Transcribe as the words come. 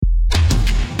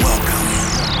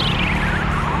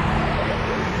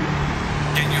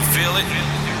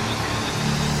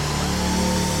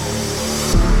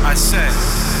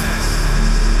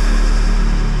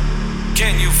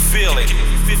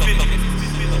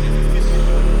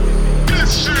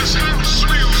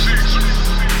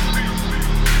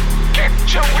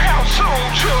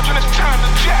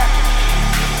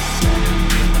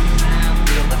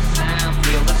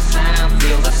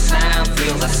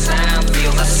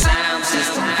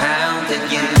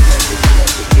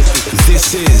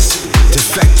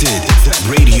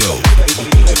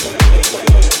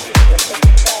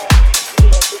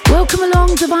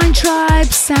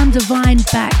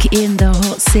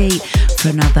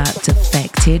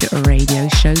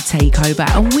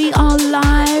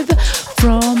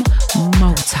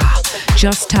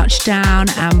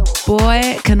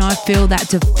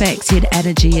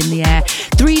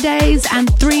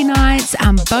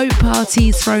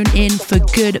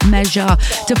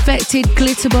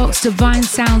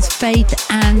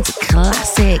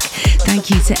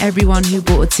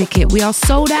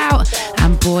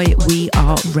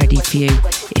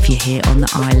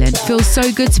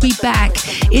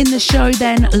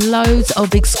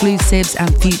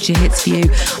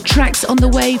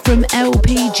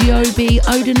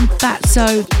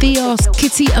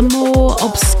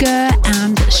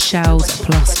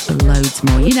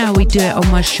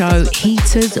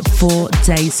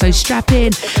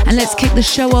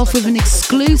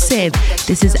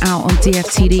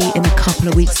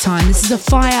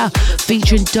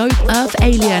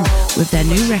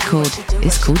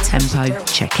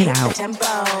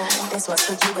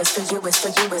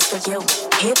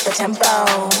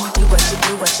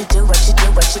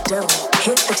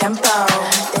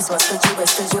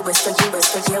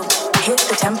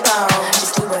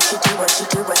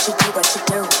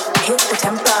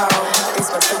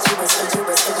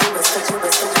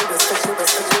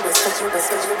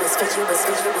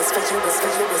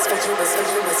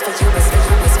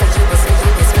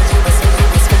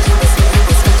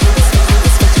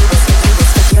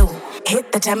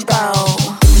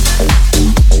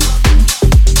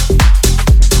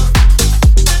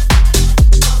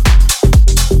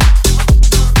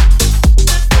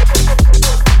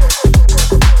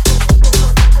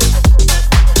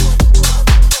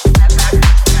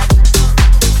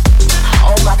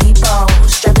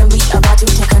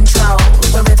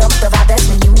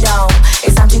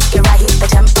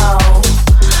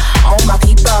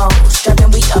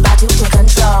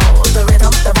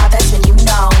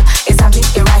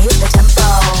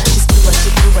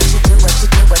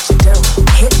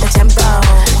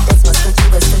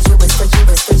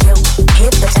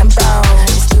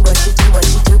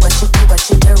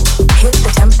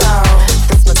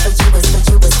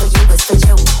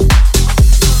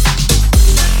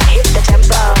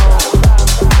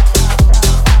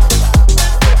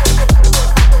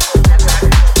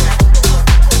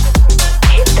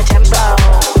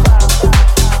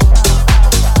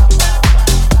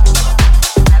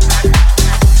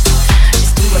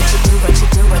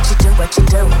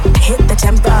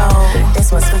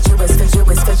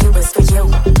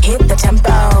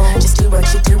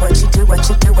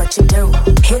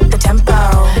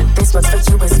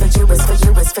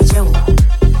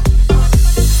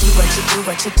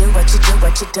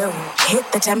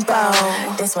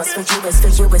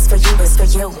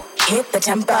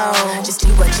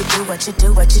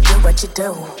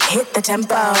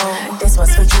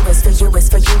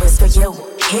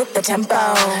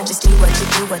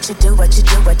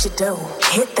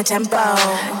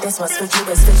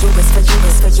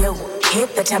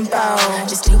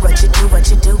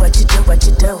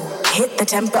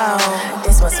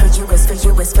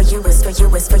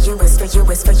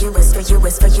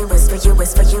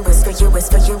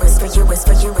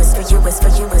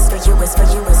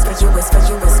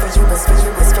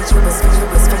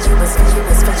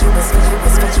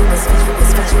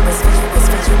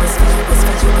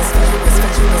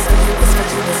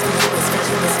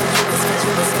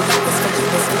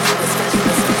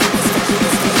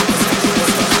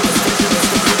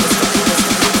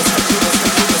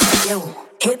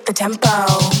Hit the tempo.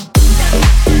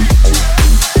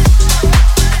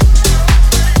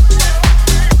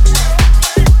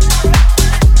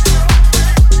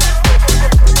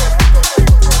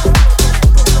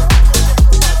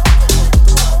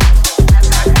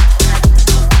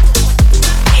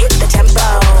 Hit the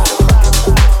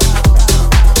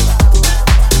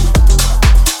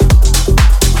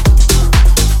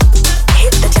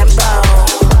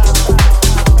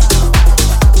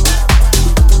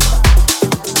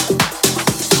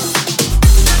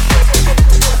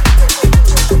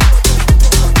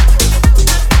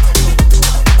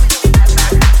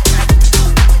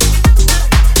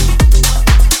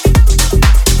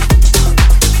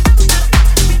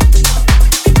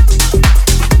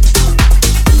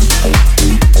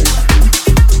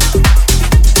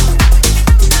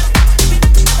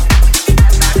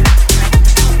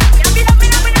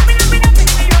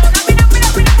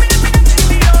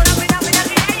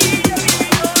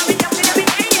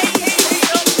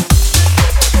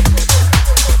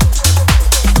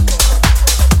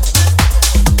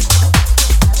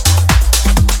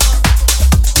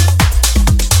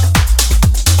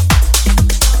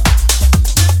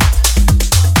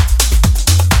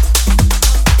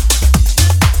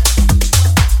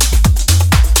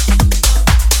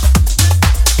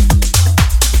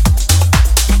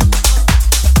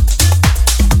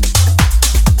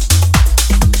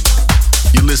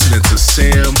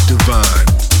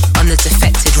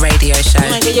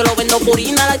yo lo vendo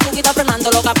purina. La chiquita frenando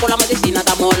loca por la medicina.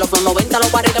 Estamos en los 90, los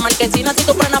pares de marquesina. Si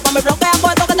tú frenas pa' mi bloquea,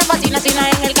 pues esto que te fascina. Sina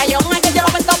en el callejón, es que yo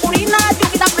lo vendo purina. La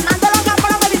chiquita frenando loca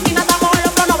por la medicina. Estamos en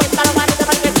los 90, los pares de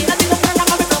marquesina. Si tú frenas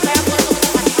pa' mi bloquea, pues esto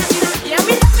que te fascina. Y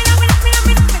mira, mira, mira, mira,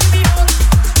 mira, mira.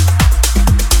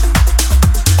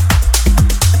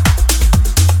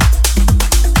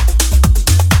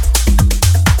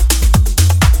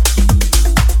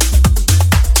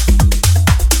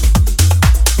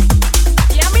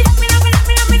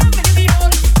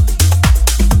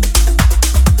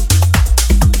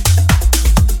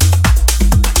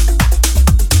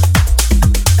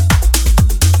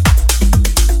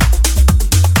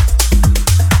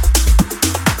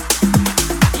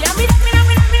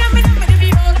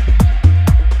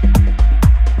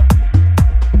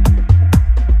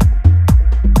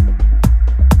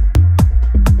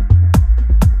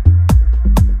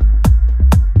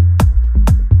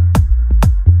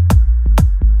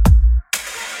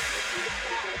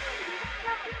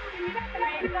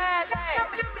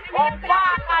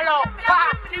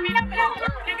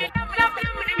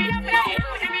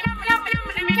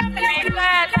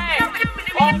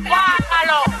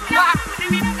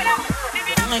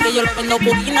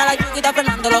 Purina, la chiquita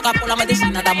frenando loca por la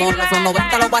medicina. Estamos en los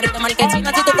 90, los pares de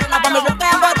marquesina. Si tú frenas pa' mi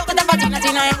bloquea, pues esto que te fascina.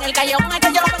 Sina en el callejón, es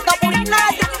que yo lo vendo purina. La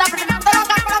chiquita frenando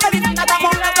loca por la medicina.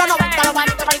 Estamos en los 90, los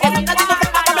pares de marquesina. Si tú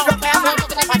frenas pa' mi bloquea, pues esto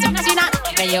que te fascina. Sina en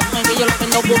el callejón, es que yo lo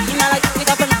vendo purina. La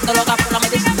chiquita frenando loca por la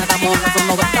medicina. Estamos en los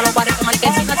 90, los pares de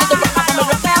marquesina. Si tú frenas pa' mi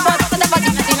bloquea, pues esto que te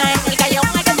fascina. Sina en el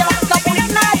callejón, es que yo lo vendo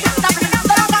purina. La chiquita frenando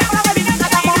loca por la medicina.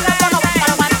 Estamos en los 90,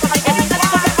 los pares de marquesina.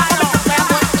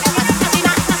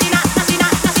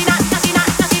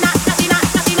 Si tú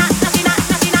frenas pa' mi bloquea, pues esto que te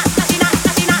fascina.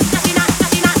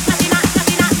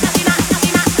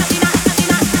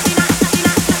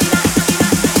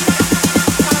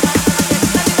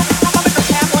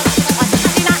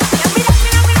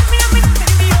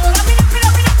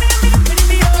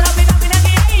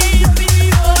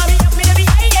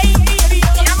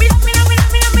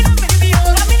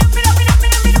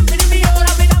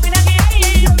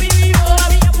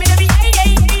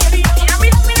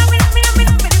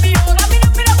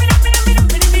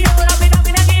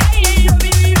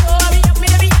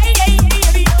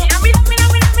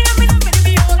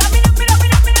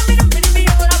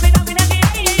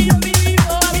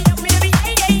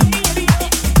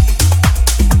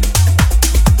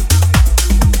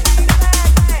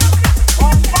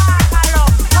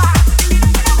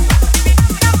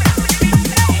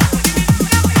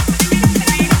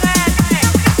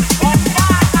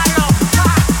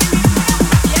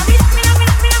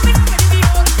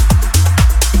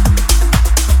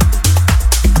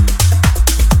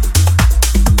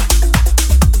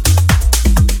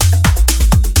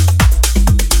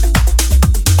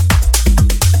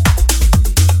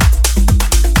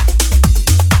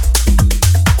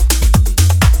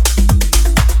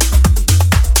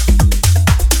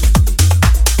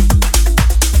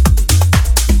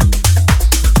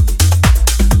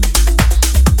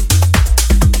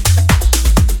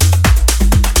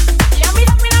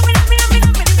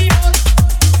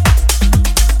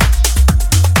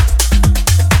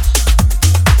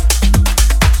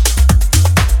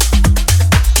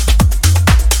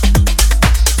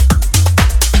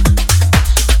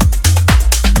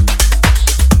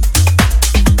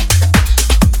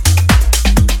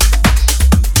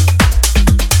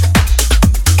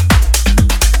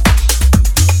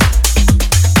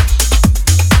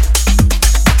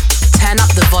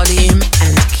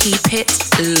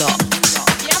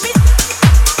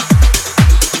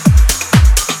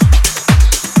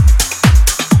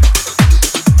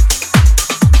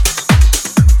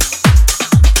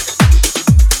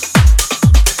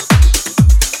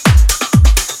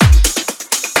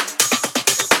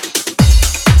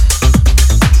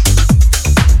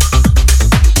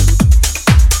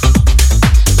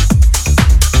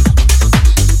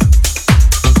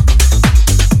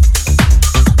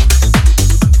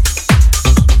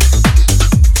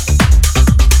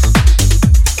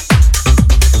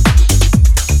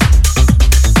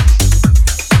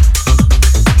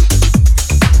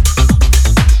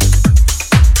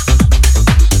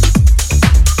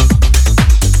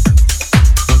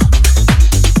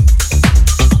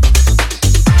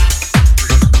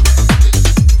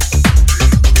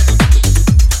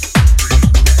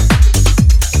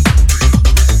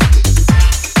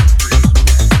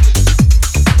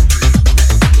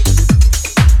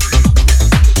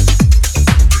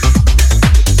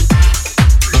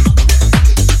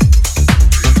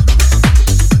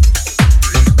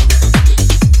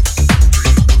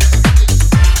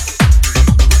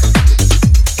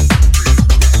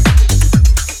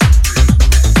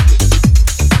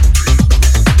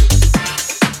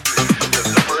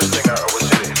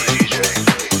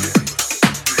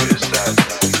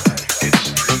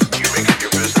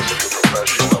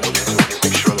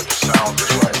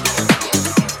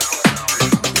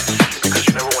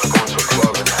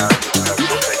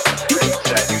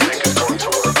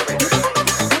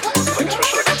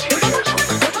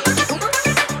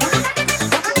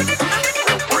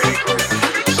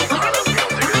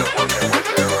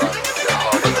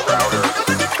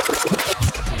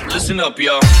 Listen up,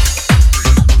 y'all.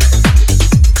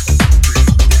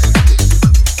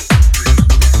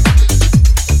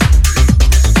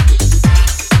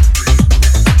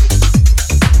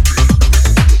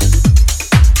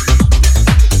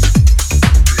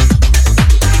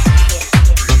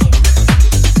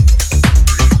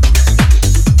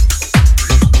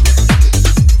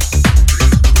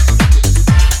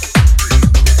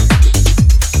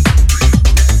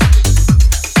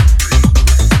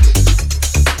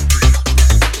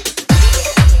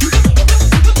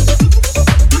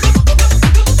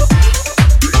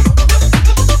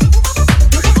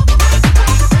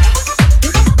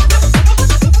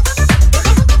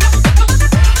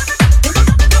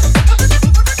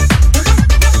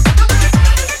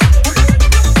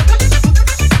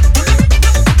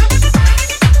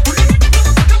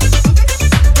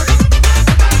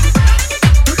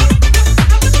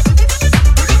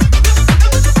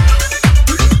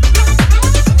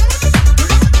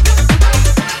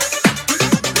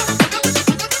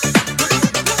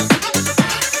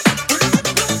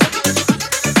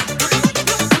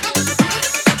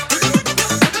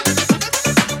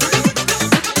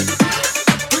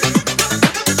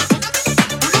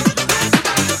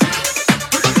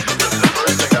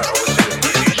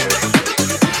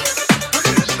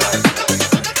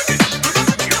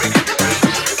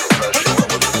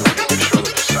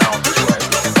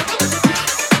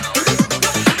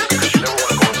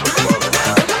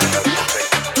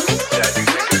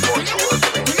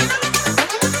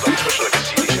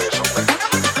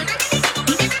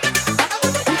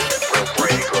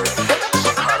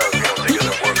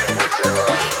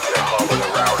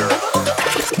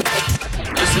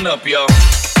 Up, y'all.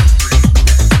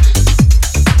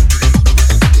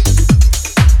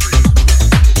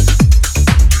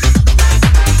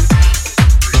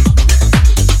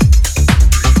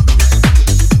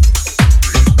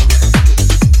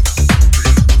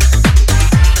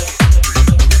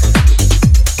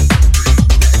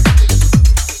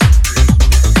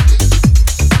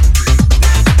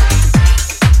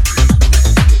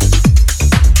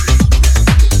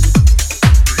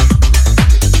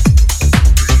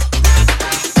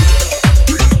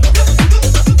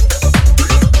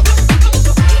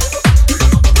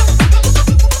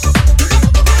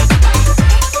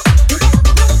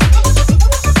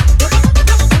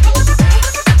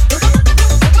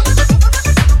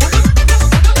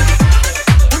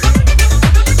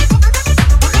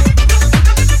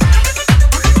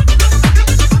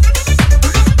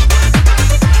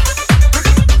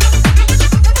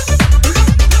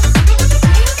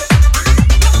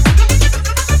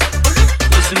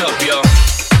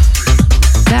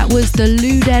 The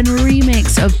Louden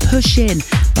remix of Pushin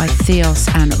by THEOS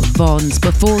and Vons.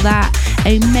 Before that,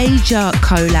 a major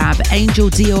collab, Angel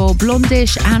Dior,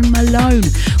 Blondish and Malone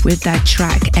with that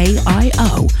track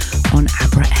AIO on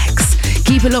Abra X.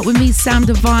 Keep it locked with me, Sam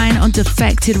Divine, on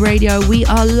Defected Radio. We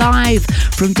are live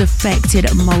from Defected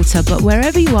Malta, but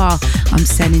wherever you are, I'm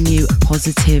sending you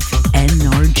positive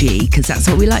energy, because that's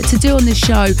what we like to do on this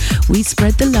show. We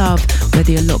spread the love,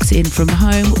 whether you're locked in from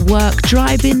home, work,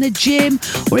 driving, the gym,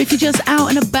 or if you're just out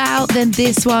and about, then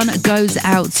this one goes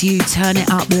out to you. Turn it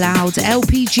up loud.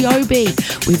 LP Giobbi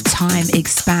with Time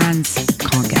Expands.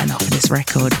 Can't get enough of this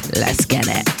record. Let's get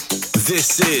it.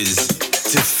 This is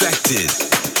Defected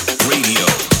Radio.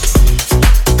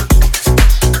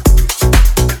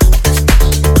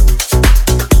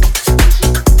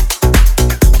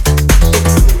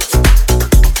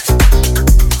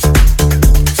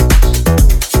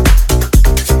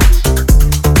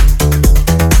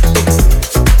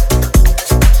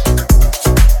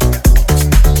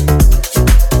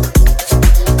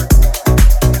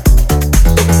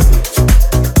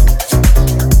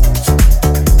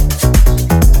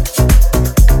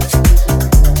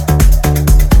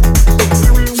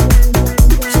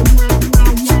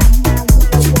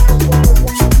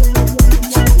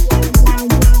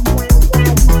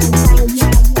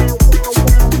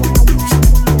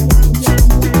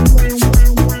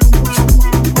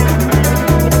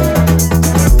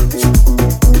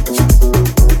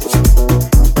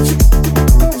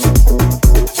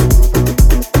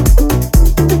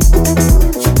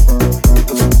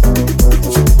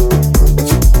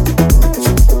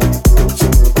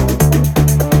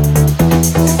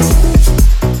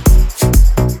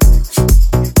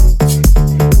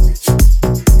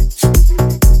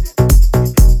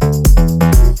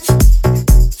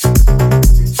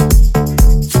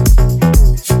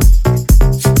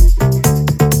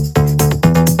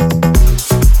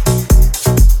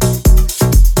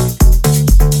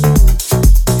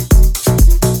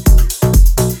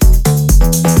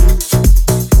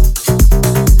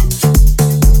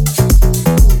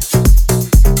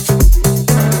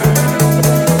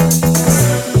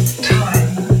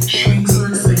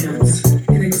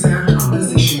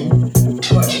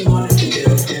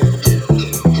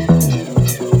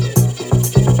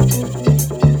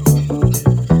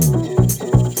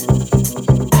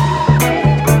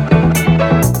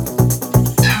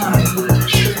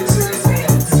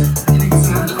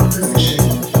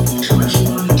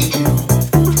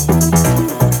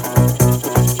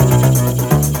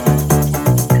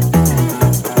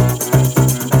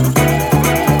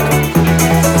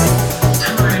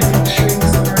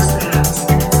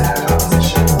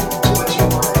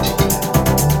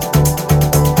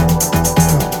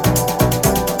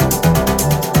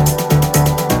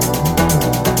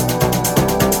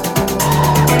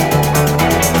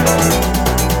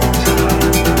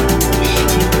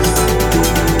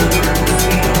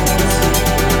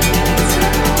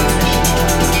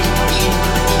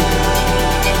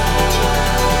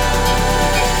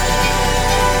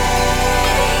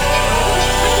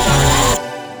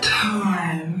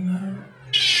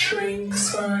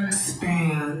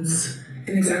 sounds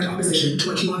in exact opposition to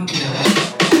what you want to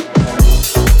know.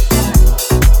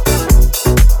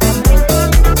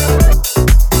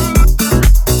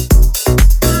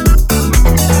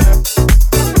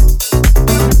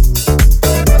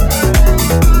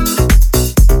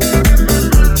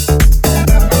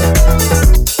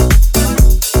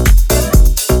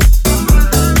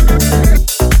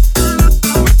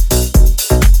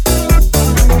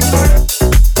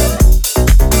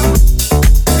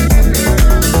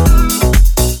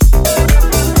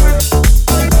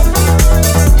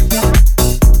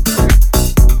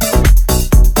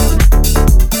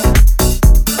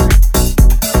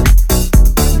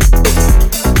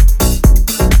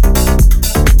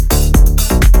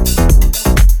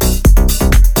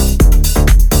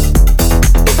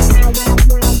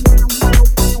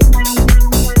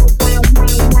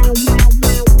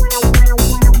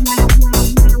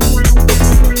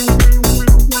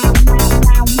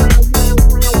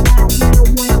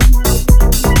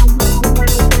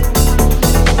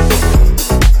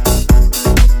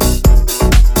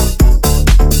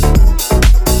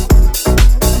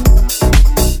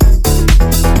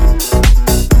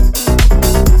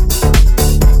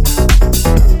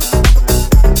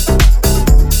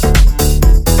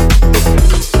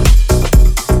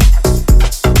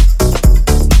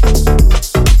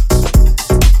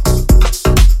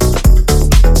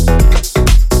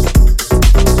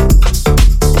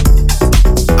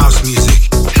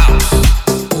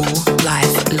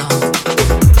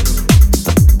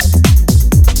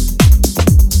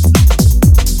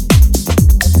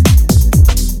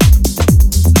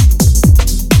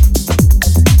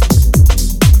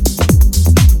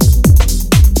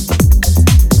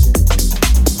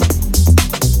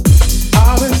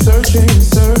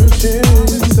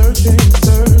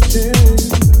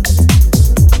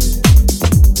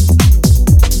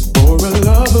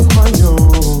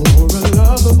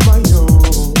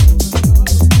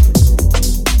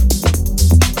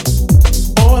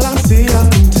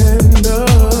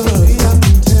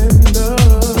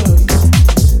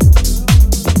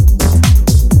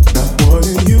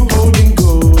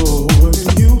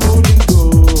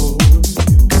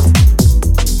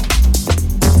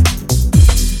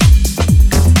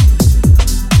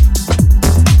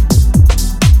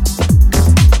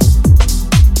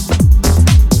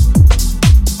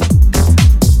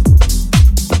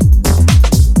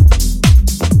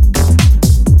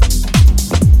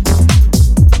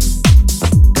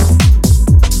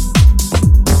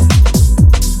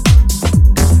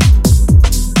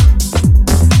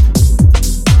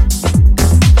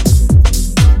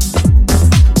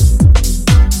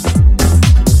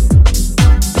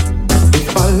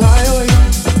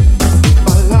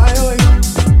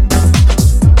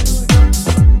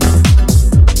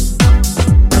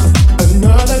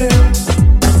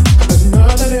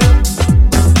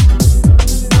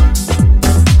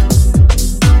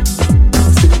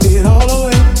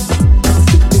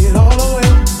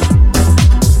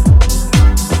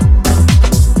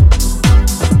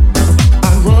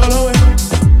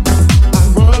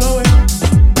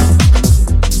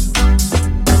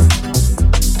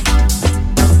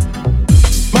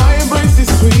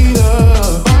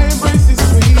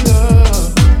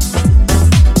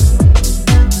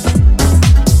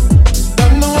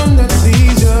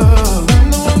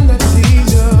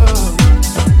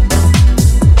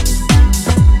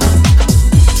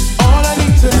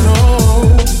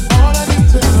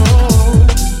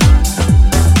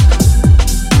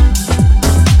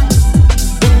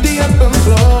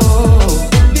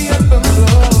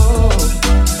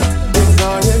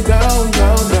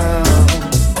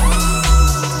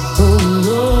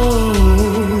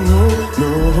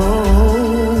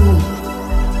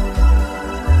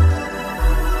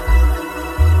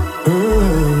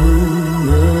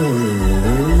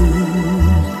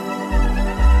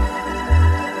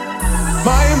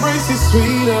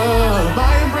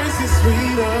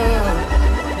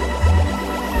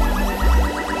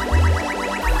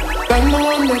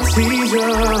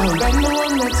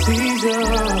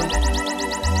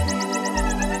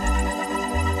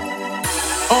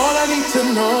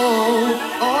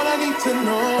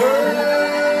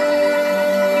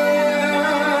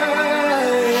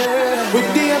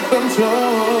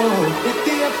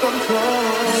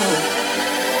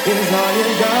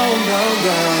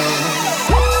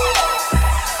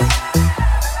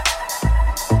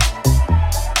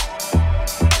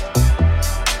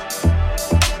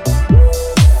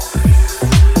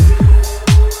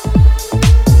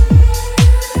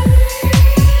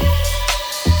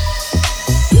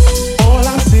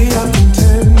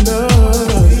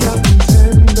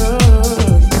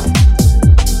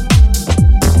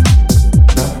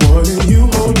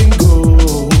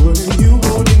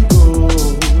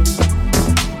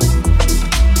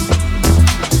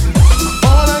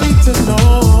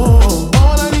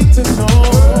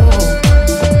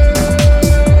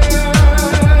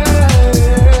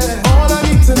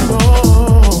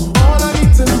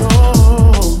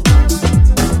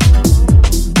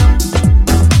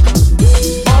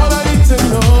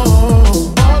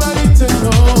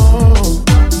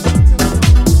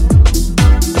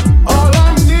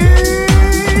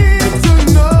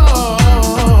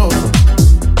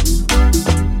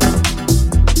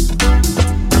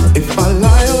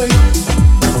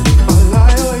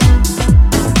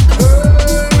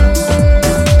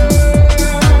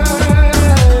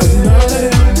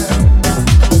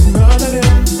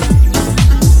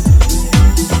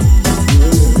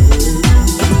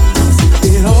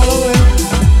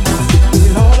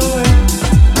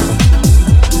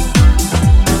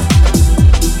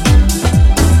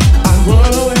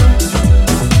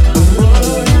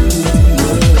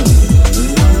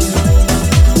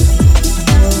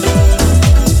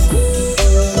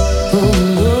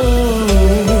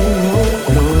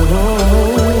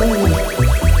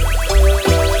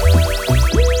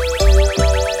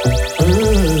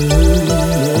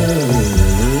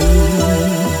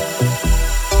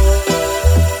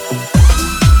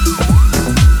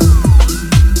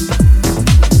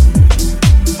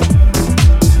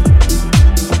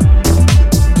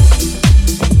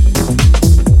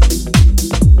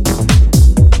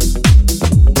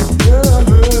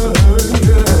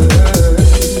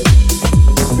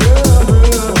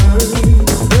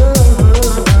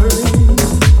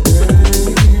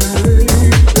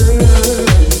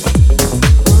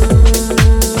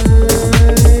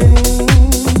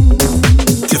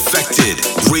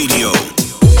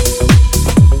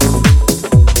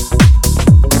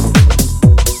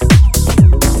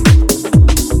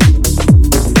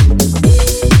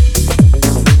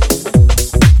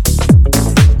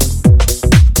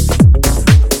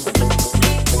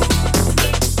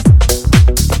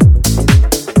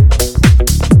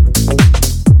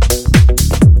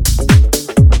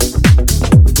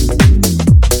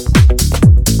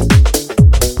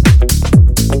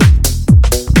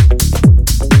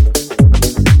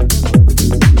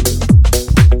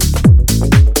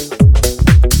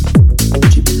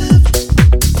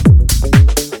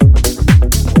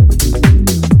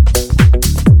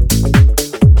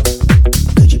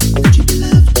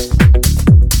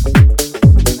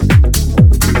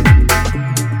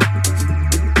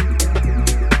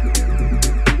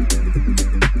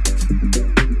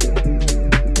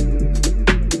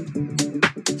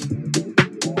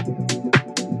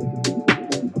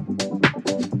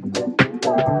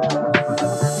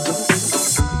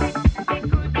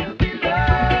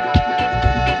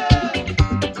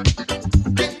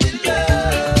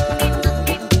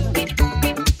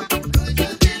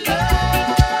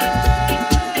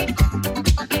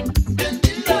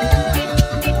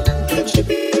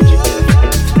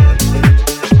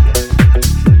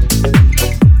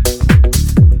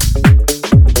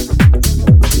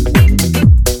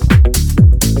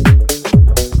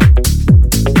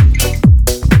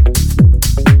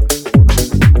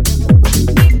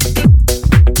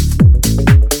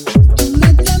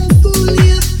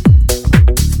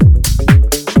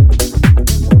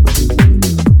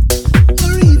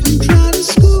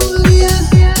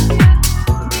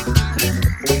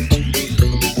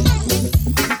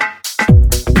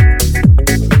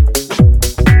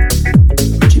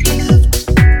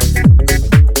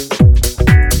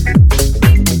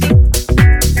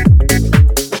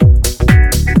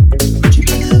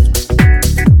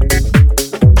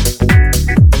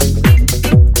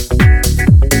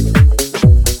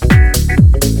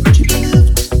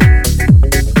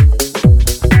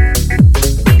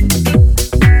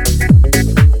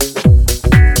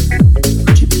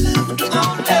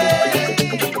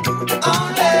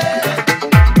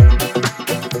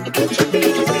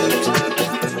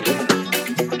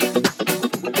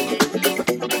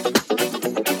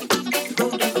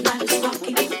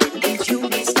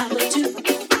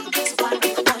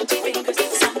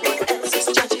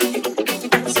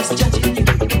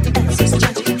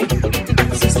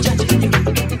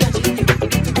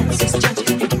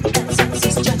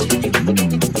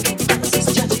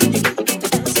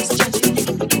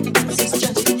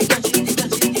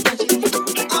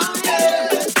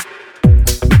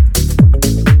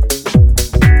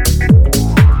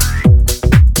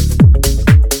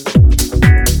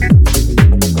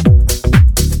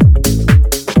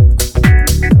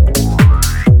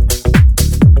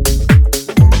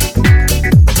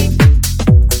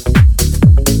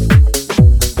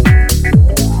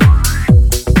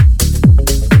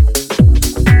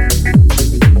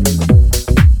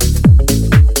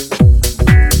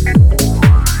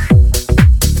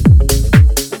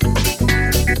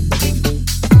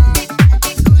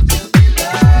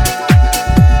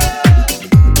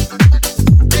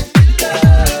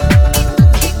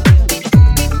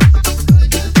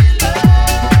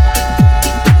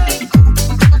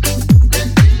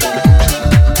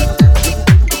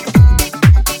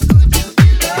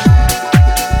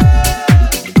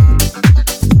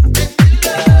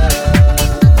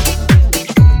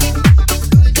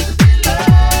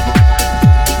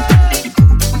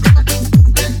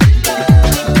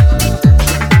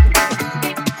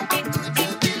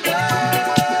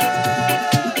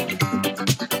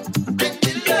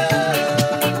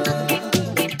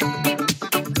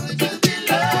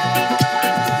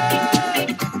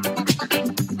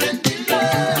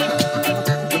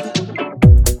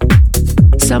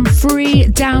 Some free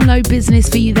download business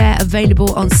for you there,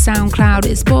 available on SoundCloud.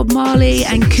 It's Bob Marley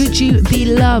and Could You Be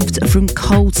Loved from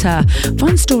Kolter.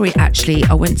 Fun story actually,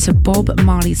 I went to Bob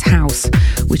Marley's house,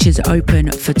 which is open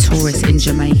for tourists in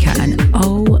Jamaica, and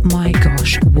oh my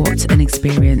gosh, what an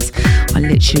experience. I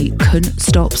literally couldn't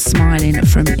stop smiling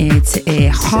from ear to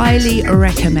ear. Highly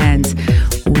recommend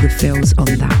all the feels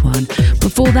on that one.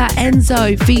 Before that,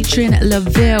 Enzo featuring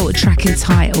Laville, track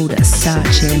entitled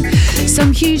Searching.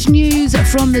 Some huge news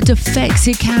from the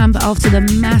Defected camp after the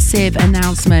massive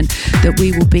announcement that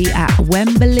we will be at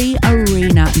Wembley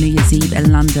Arena New Year's Eve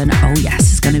in London. Oh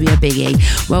yes, it's going to be a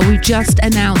biggie. Well, we just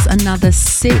announced another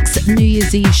 6 New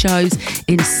Year's Eve shows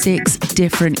in 6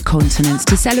 different continents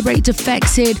to celebrate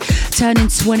Defected turning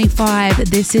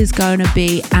 25. This is going to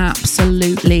be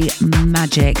absolutely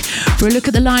magic. For a look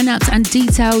at the lineups and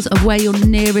details of where your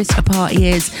nearest party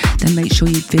is, then make sure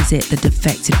you visit the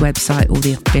Defected website or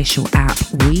the official app.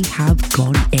 We have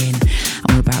gone in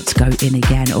and we're about to go in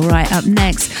again. All right, up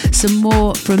next, some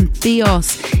more from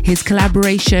THEOS, his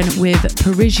collaboration with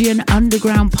Parisian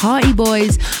underground party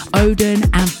boys Oden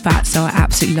and Fatzo. I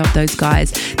absolutely love those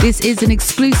guys. This is an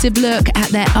exclusive look at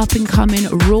their up and coming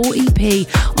raw EP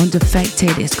on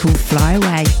Defected. It's called Fly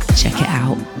Away. Check it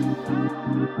out.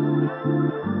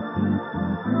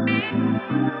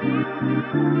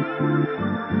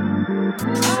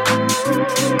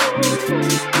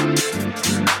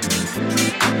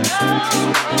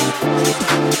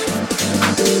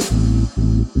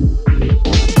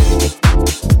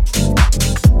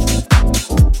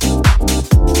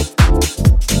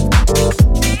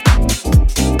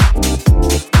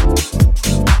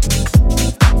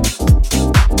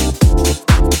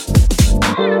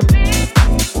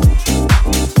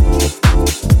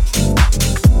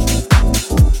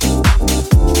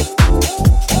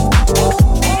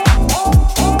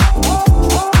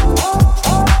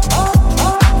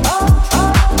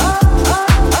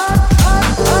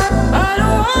 I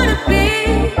don't wanna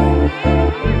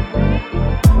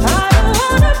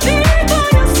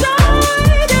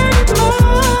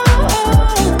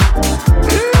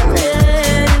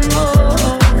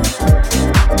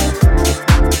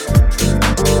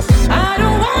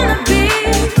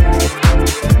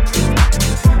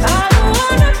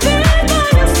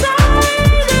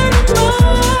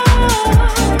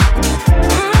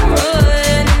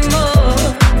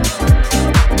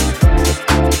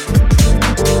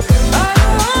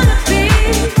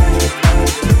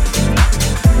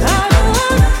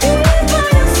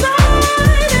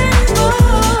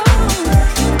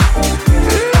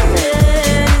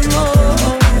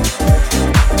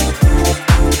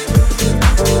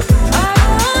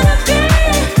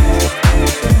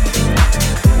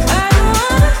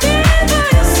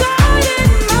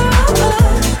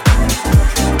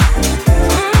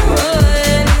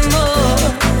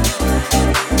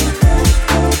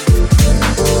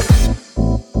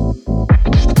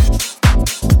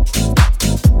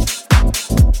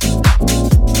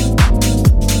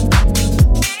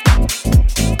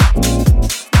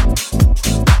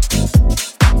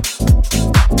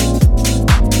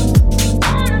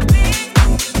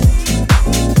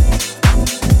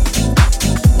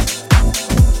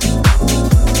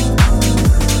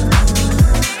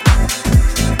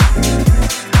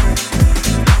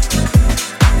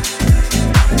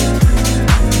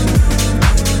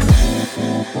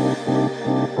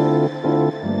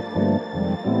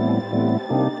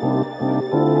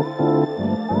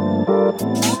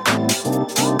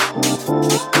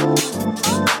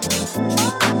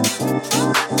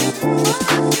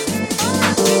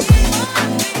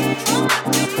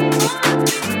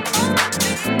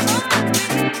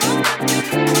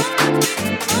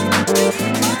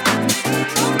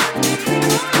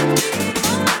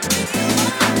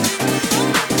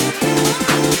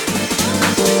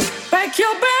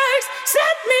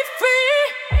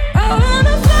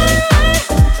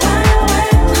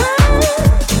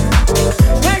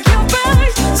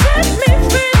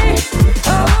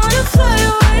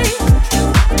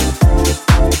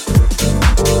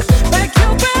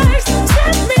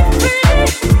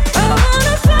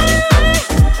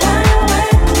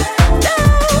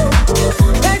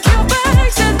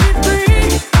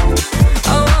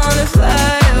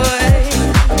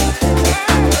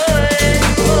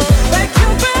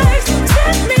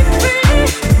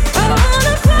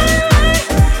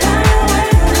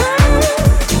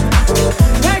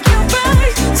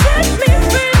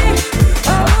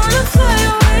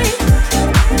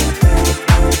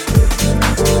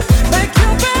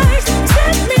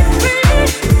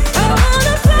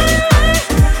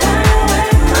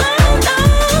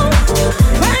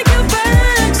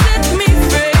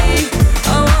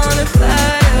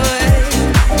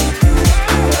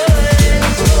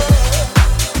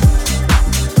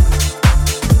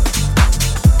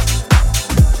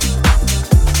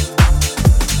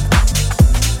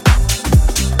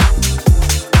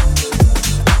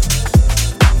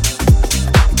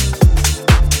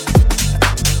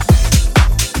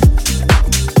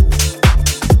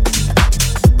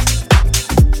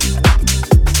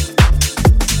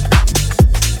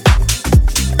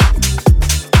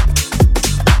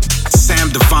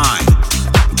Sound Divine.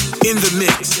 In the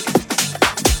mix.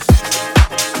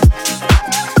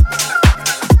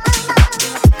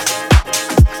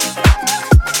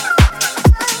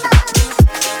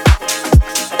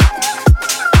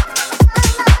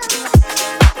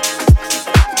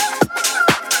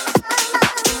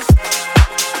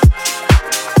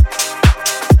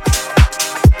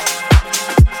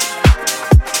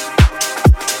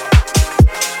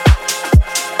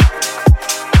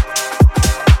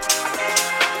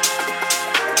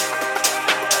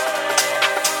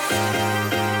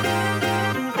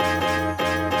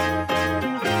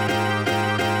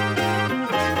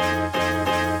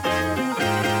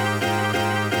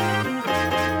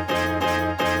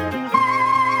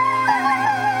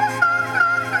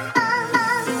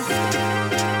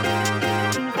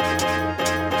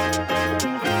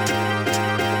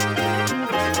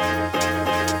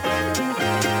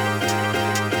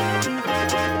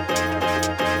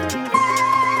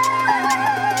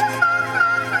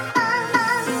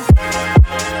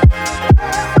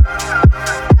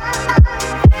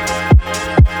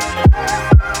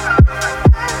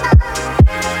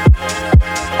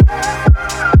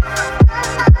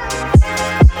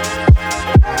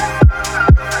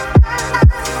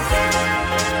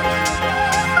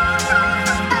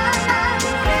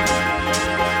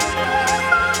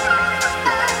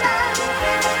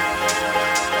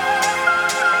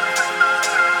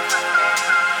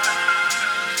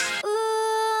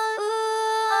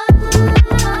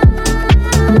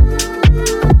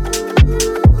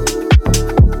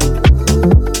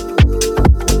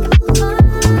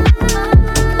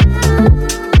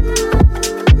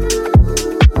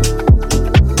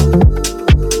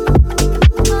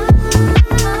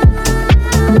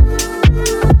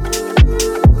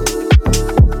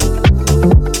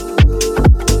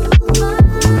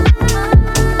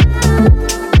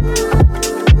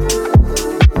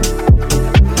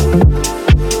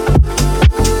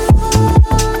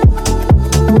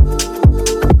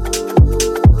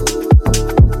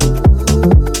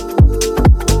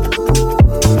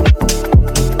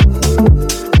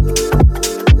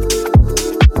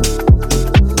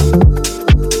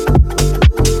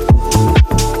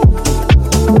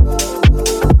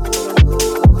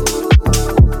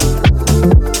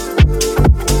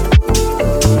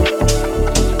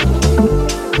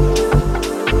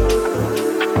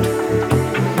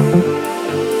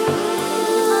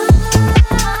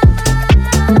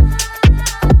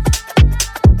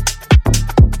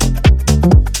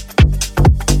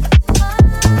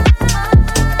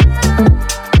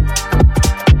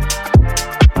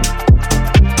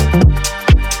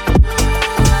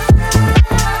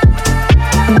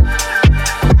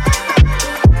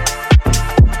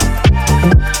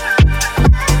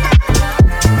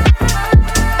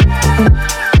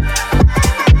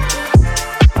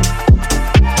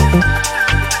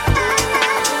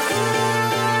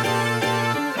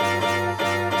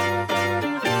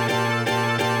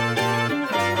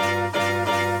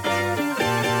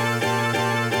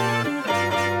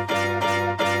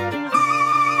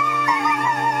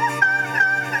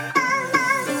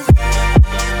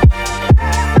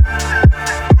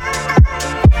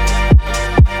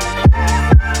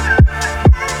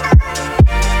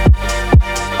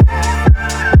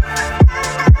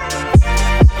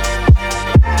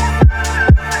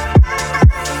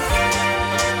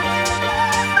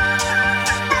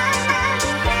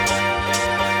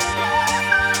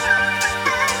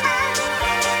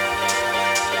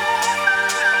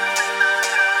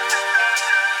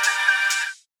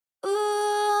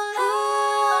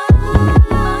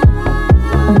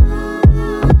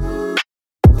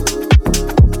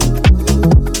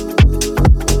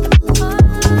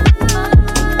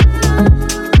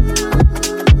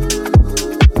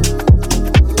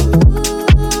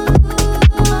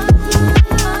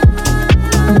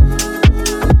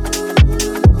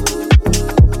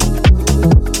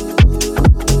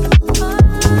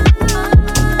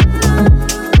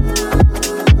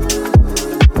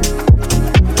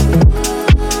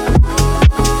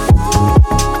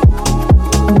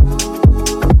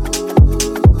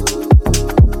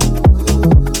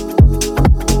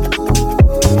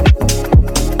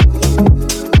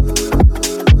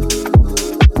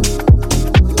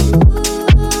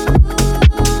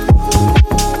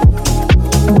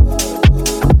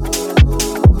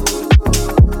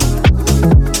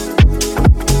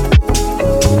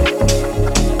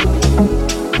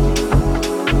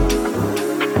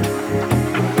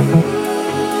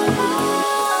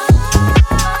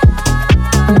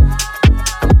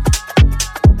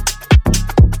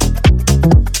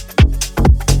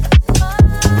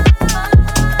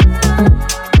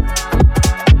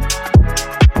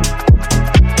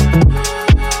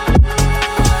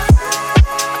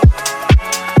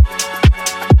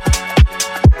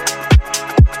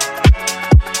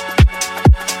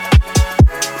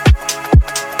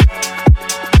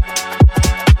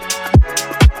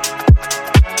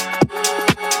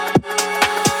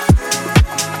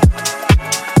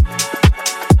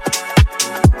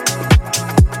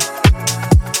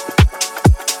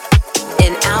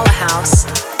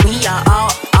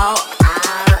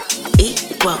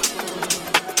 Whoa.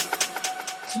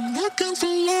 I'm looking for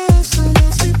love from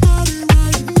everybody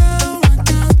right now. I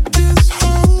got this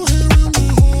hole here in my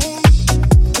heart.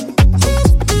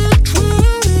 I've been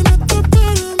crying at the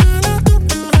bottom and I don't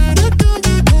know how to come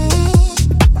back home.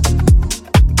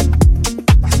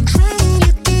 I'm trying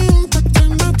to go, but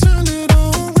then I turn it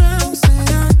all around. Say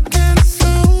I can't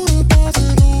float above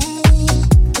it all.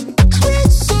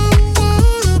 Treat some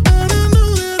water, but I know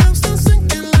that I'm still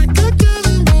sinking like a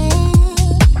cannonball.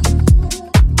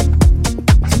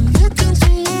 Looking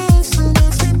for love from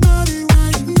everybody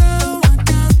right now. I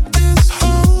got this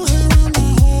hole here in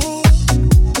my heart.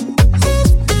 I've been crying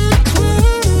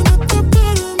at the bottom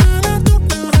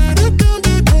and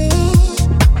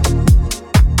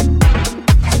I don't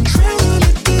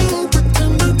know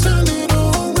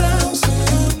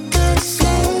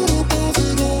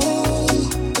how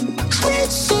to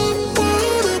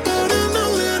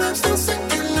come back home. I'm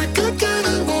trying to go,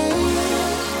 but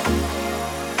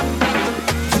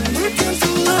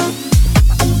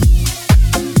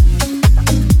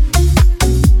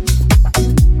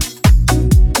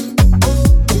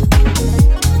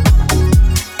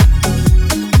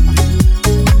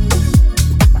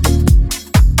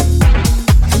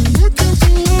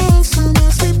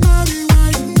I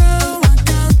turn it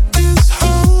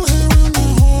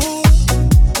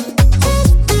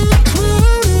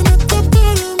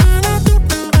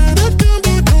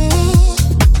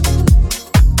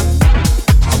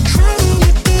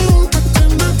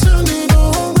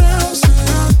all around.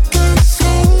 Say I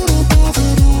can't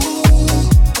float above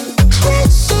it all.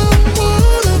 Treat some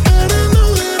water, but I know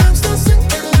that I'm still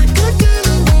sinking like a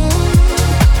cannonball.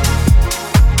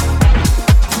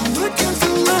 I'm looking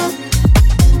for love.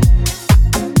 Looking for love from everybody right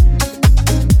now. I got this hole here in my heart. I've been crying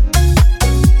at the bottom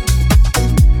and I don't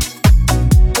know how to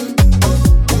come back home.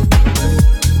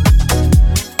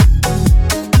 I'm trying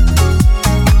to go, but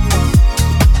then I turn it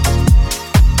all around.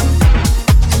 Say I can't float above it all. Treat some water, but I know that I'm still sinking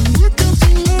like a cannonball. I'm looking for love. Looking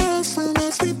for love from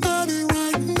everybody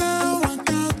right now. I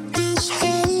got this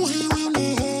hole here in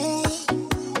my heart.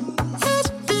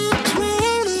 I've been crying at the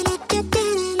bottom and I don't know how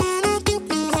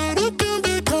to come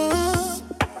back home.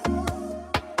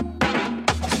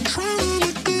 I'm trying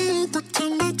to go, but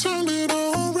then I turn it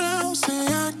all around. Say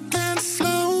I can't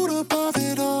float above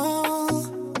it all.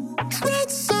 Treat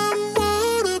some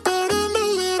water, but I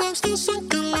know that I'm still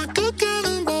sinking like a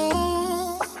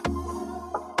cannonball.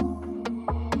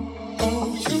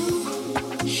 Oh, you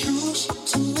used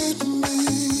to leave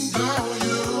me. Now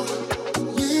you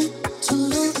need to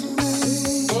leave me.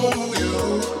 Oh, you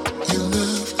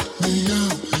left me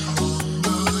out here on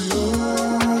my own.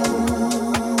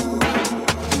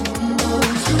 Oh,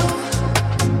 you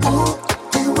won't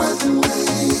be with me.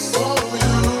 Oh,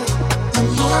 you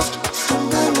left for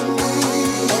memory.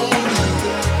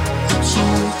 Oh, it's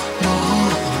all my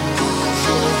heart.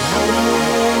 Love from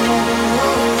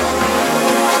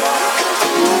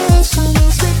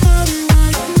everybody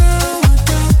right now. I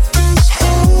got this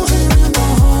hole here in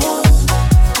my heart.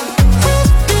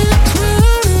 I've been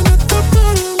crying at the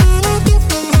bottom and I don't know how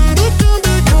to come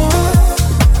back home.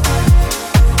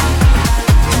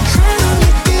 I'm trying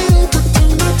to go, but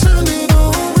then I turn it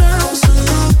all around. Say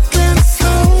I can't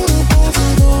float above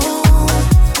it all.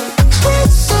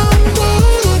 Treat some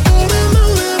water, but I know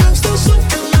that I'm still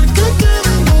sinking like a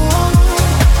cannonball.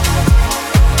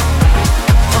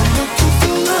 I'm looking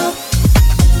for love.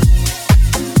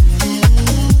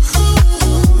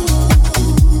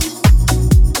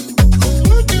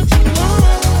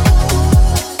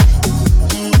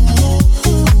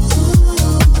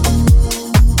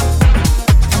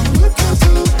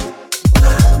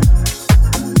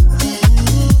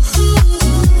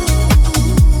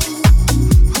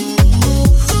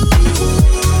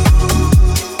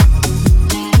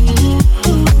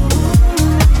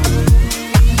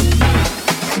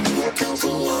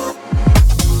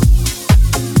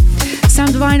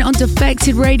 Sound Divine on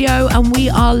Defected Radio, and we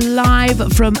are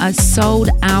live from a sold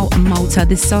out Malta.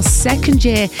 This is our second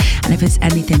year, and if it's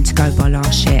anything to go by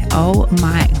last year, oh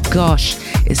my gosh,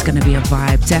 it's going to be a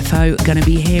vibe. Defo going to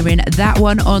be hearing that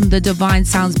one on the Divine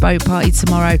Sounds boat party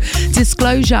tomorrow.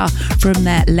 Disclosure from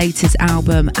their latest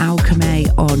album Alchemy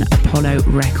on Apollo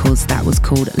Records, that was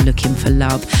called Looking for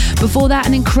Love. Before that,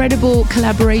 an incredible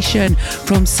collaboration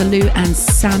from Salute and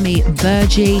Sammy,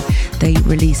 Virgi. They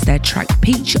released their track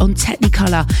Peach on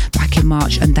Technicolour back in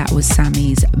March, and that was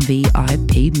Sammy's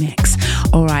VIP mix.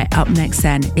 Alright, up next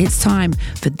then, it's time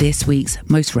for this week's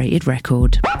most rated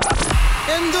record. In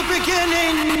the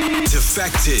beginning,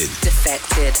 Defected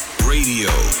Radio.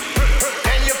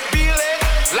 Can you feel it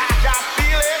like I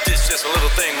feel it? It's just a little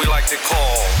thing we like to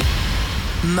call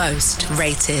Most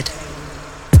rated.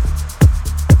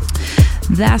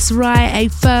 That's right, a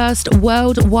first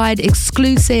worldwide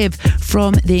exclusive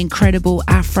from the incredible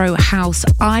Afro house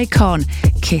icon,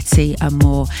 Kitty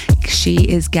Amor. She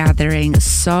is gathering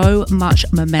so much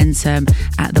momentum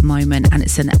at the moment and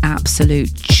it's an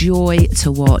absolute joy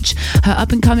to watch. Her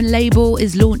up and coming label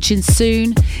is launching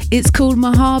soon. It's called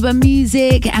Mahaba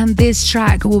Music and this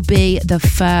track will be the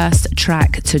first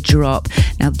track to drop.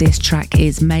 Now this track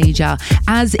is major,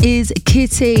 as is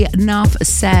Kitty, enough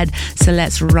said. So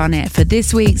let's run it for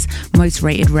this week's most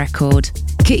rated record.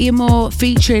 Kitty Amor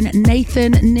featuring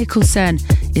Nathan Nicholson.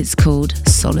 It's called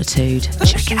Solitude.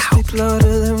 Check it out. Speak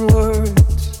louder than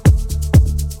words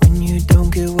when you don't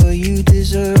get what you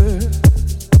deserve.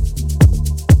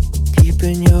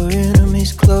 Keeping your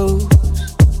enemies close,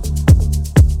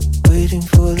 waiting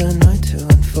for the night to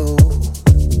unfold.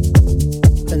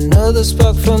 Another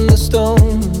spark from the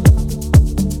stone,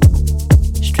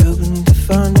 struggling to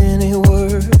find any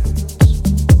words.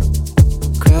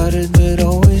 Crowded but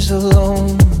always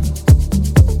alone,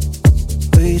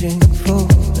 waiting for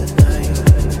the night.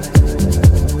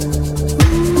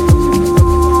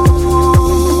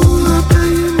 Ooh, I bet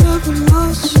you never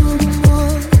lost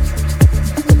someone.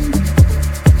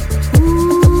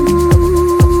 Ooh,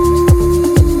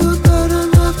 I bet I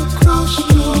never crossed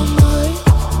your mind.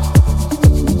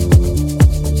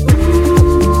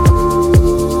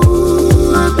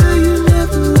 Ooh, I bet you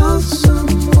never lost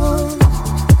someone.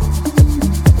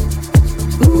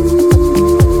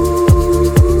 Ooh.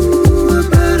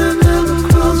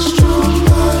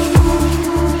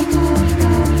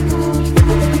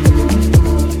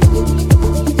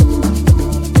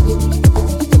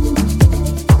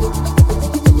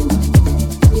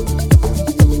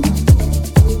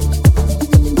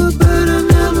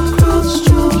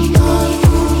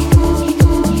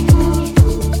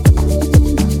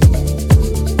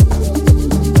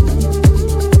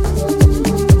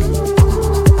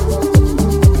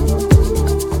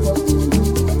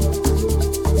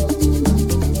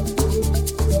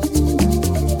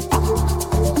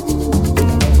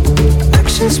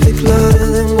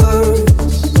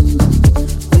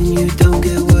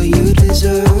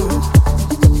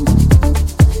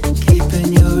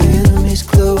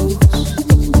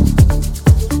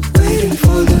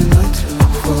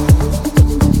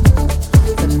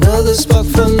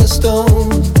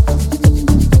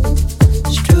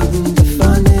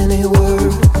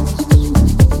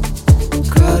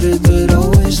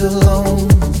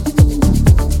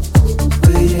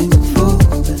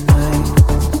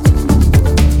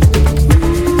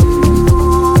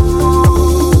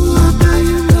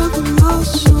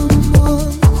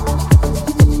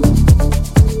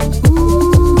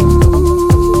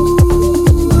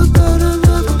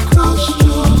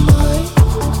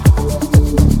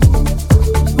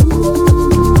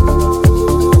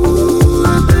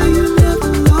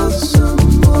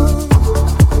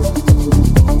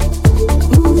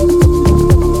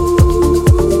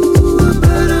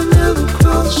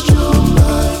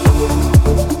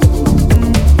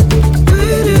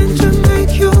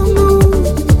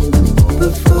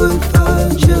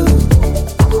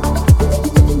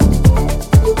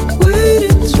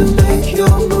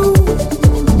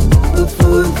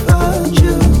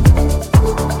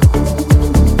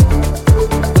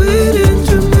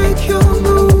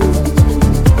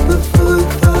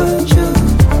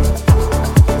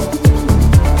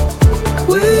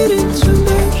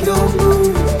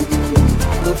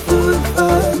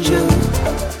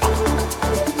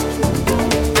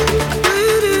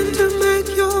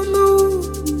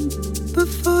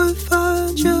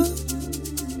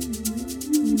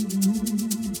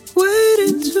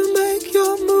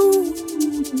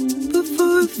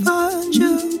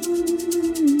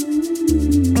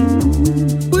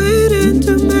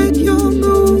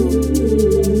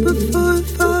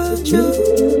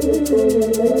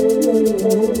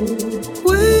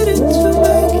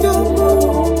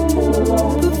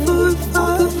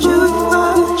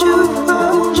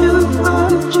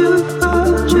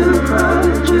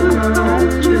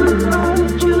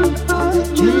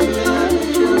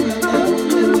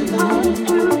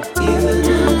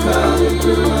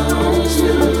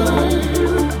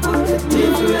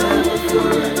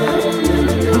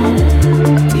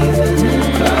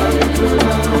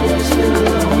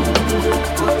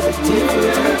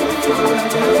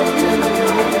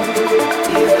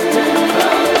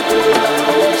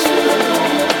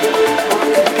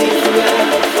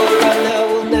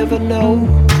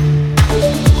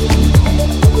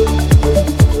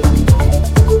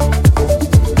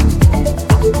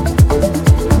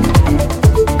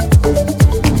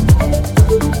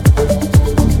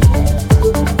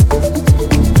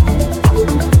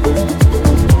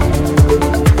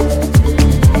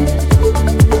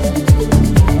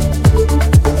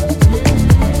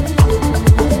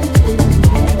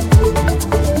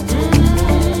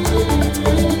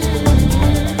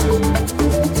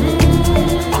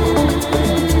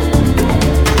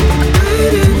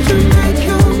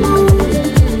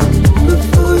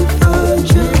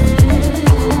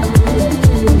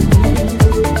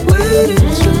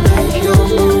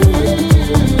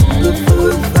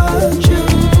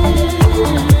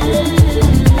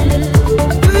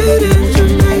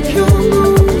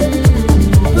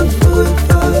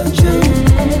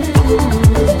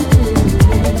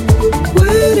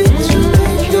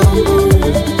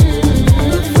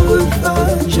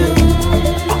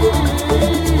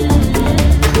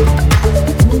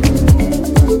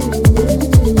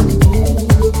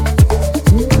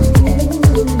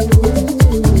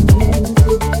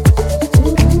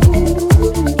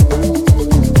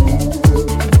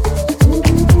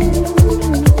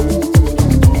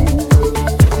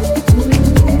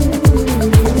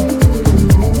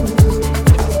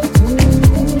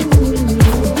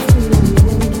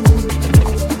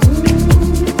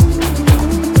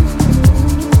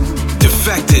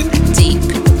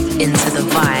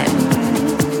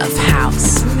 of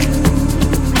house.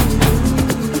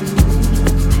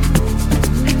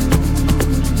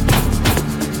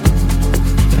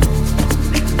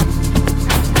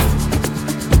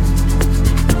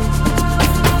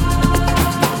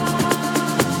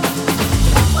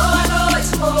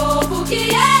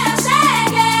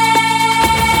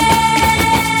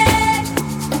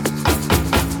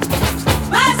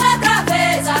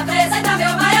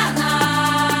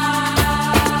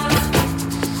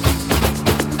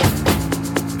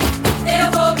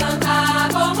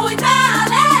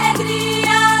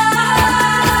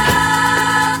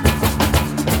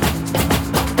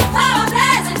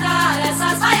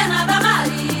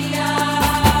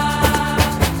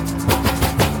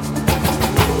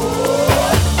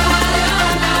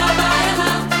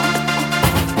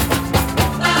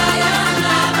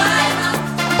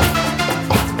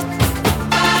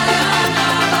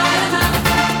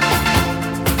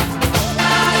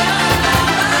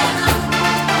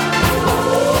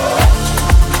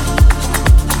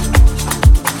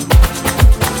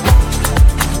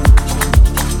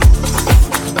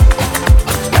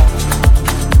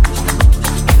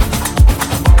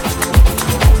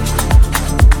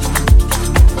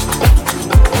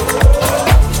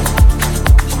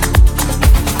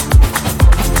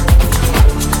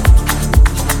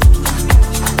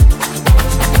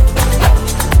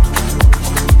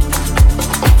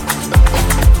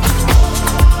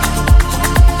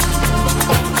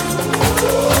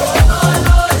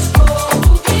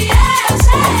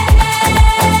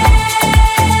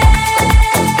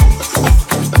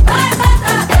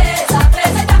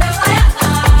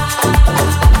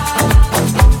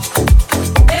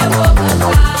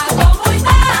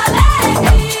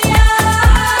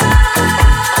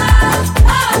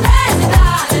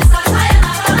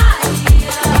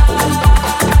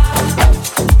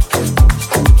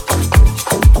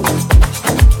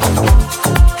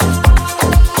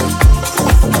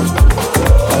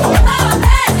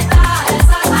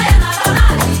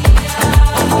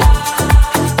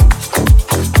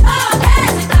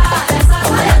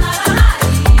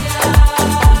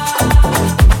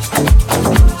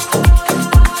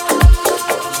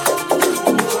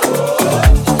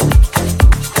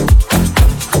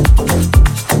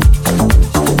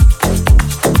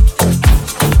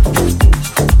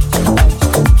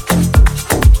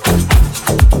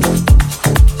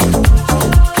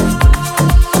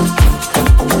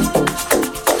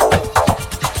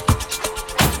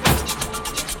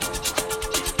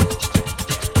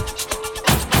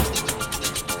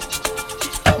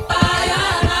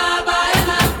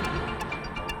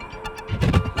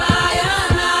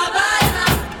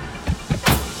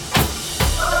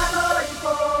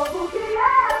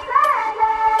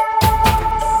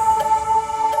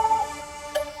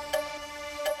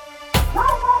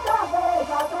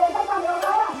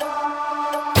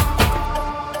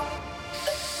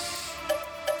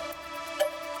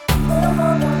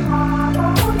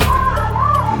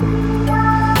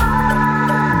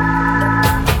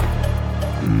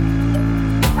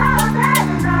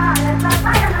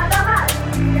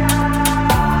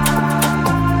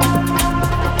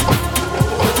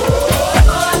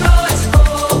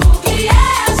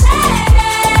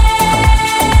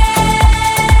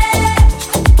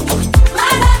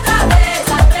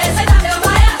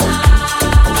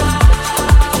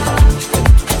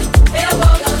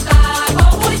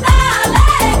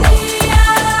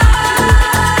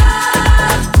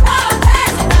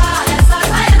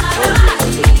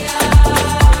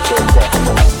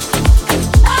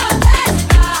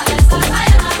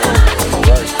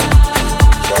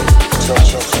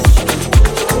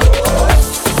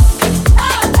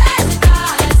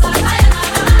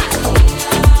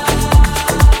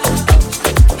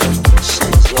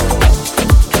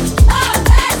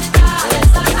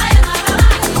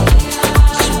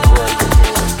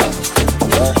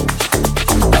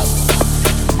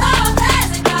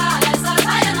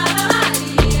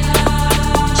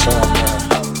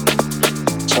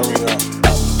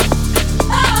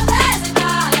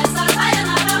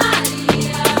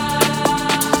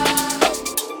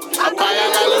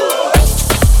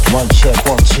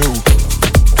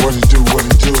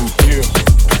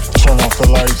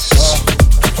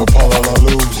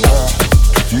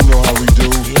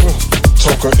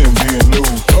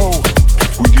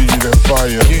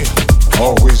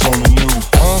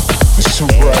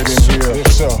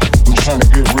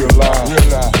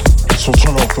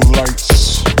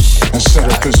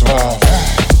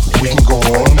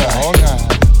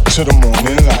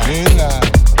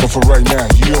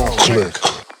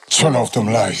 Turn off them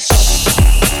lights.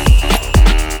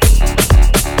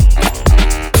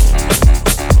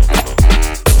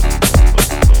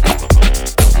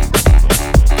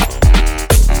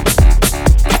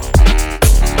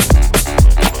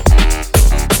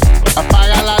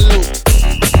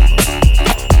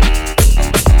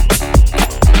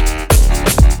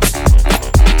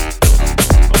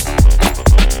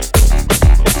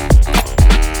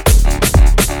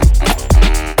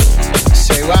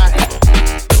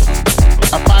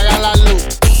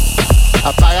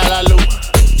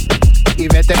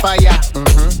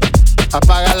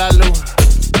 Apaga la luz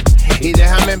y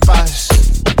déjame en paz.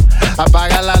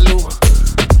 Apaga la luz,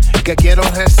 que quiero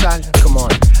rezar. Come on.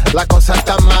 La cosa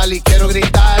está mal y quiero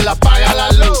gritar. Apaga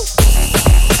la luz.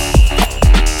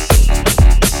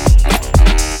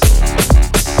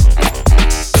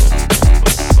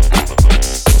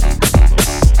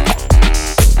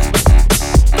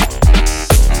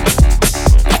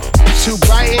 Too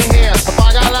bright in here.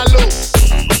 Apaga la luz.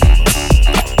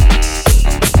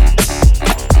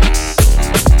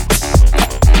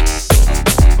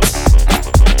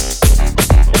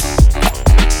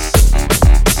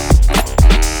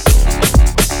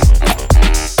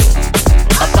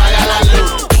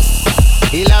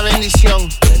 Y la bendición,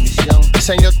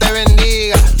 Señor te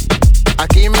bendiga.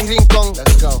 Aquí en mi rincón,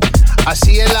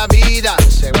 así es la vida,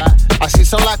 así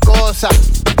son las cosas,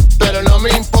 pero no me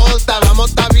importa,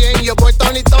 vamos, está bien, yo voy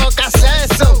Tony, toca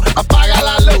eso. Apaga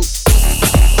la luz.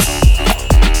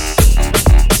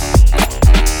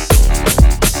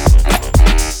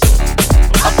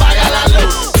 Apaga la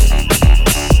luz.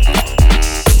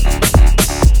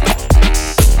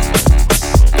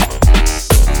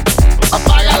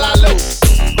 Apaga la luz.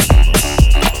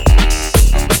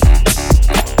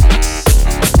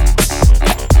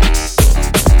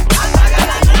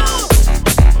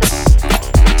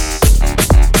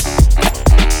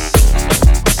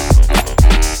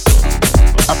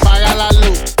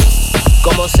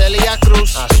 Como Celia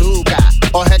Cruz, azúcar,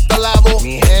 o Héctor Lavoe,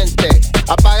 mi gente,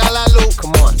 apaga la luz,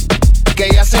 come on, que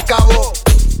ya se acabó.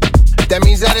 That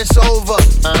means that it's over,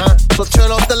 so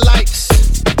turn off the lights.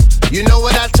 You know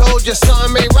what I told you,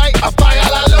 something ain't right, apaga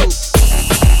la luz.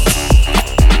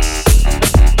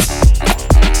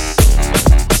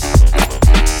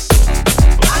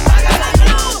 Apaga la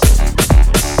luz.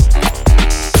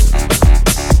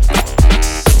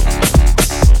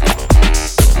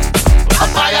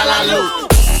 Apaga la luz.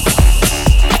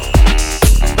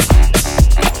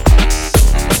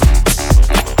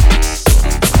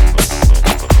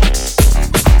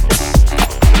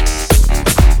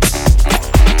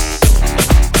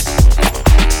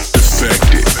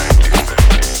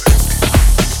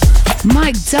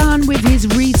 Mike Dunn with his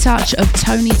retouch of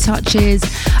Tony Touch's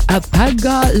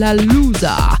Apaga la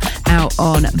Luza out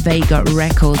on Vega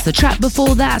Records. The track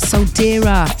before that,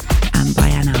 Soldera and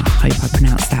Baianá. Hope I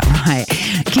pronounced that right.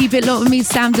 Keep it locked with me,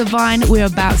 Sam Divine. We're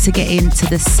about to get into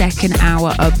the second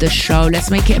hour of the show. Let's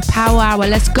make it a power hour.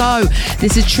 Let's go.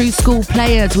 This is True School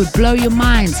Players with Blow Your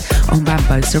Minds on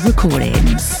Bambosa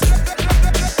Recordings.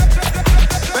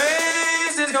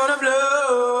 Bass is gonna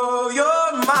blow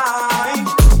your mind.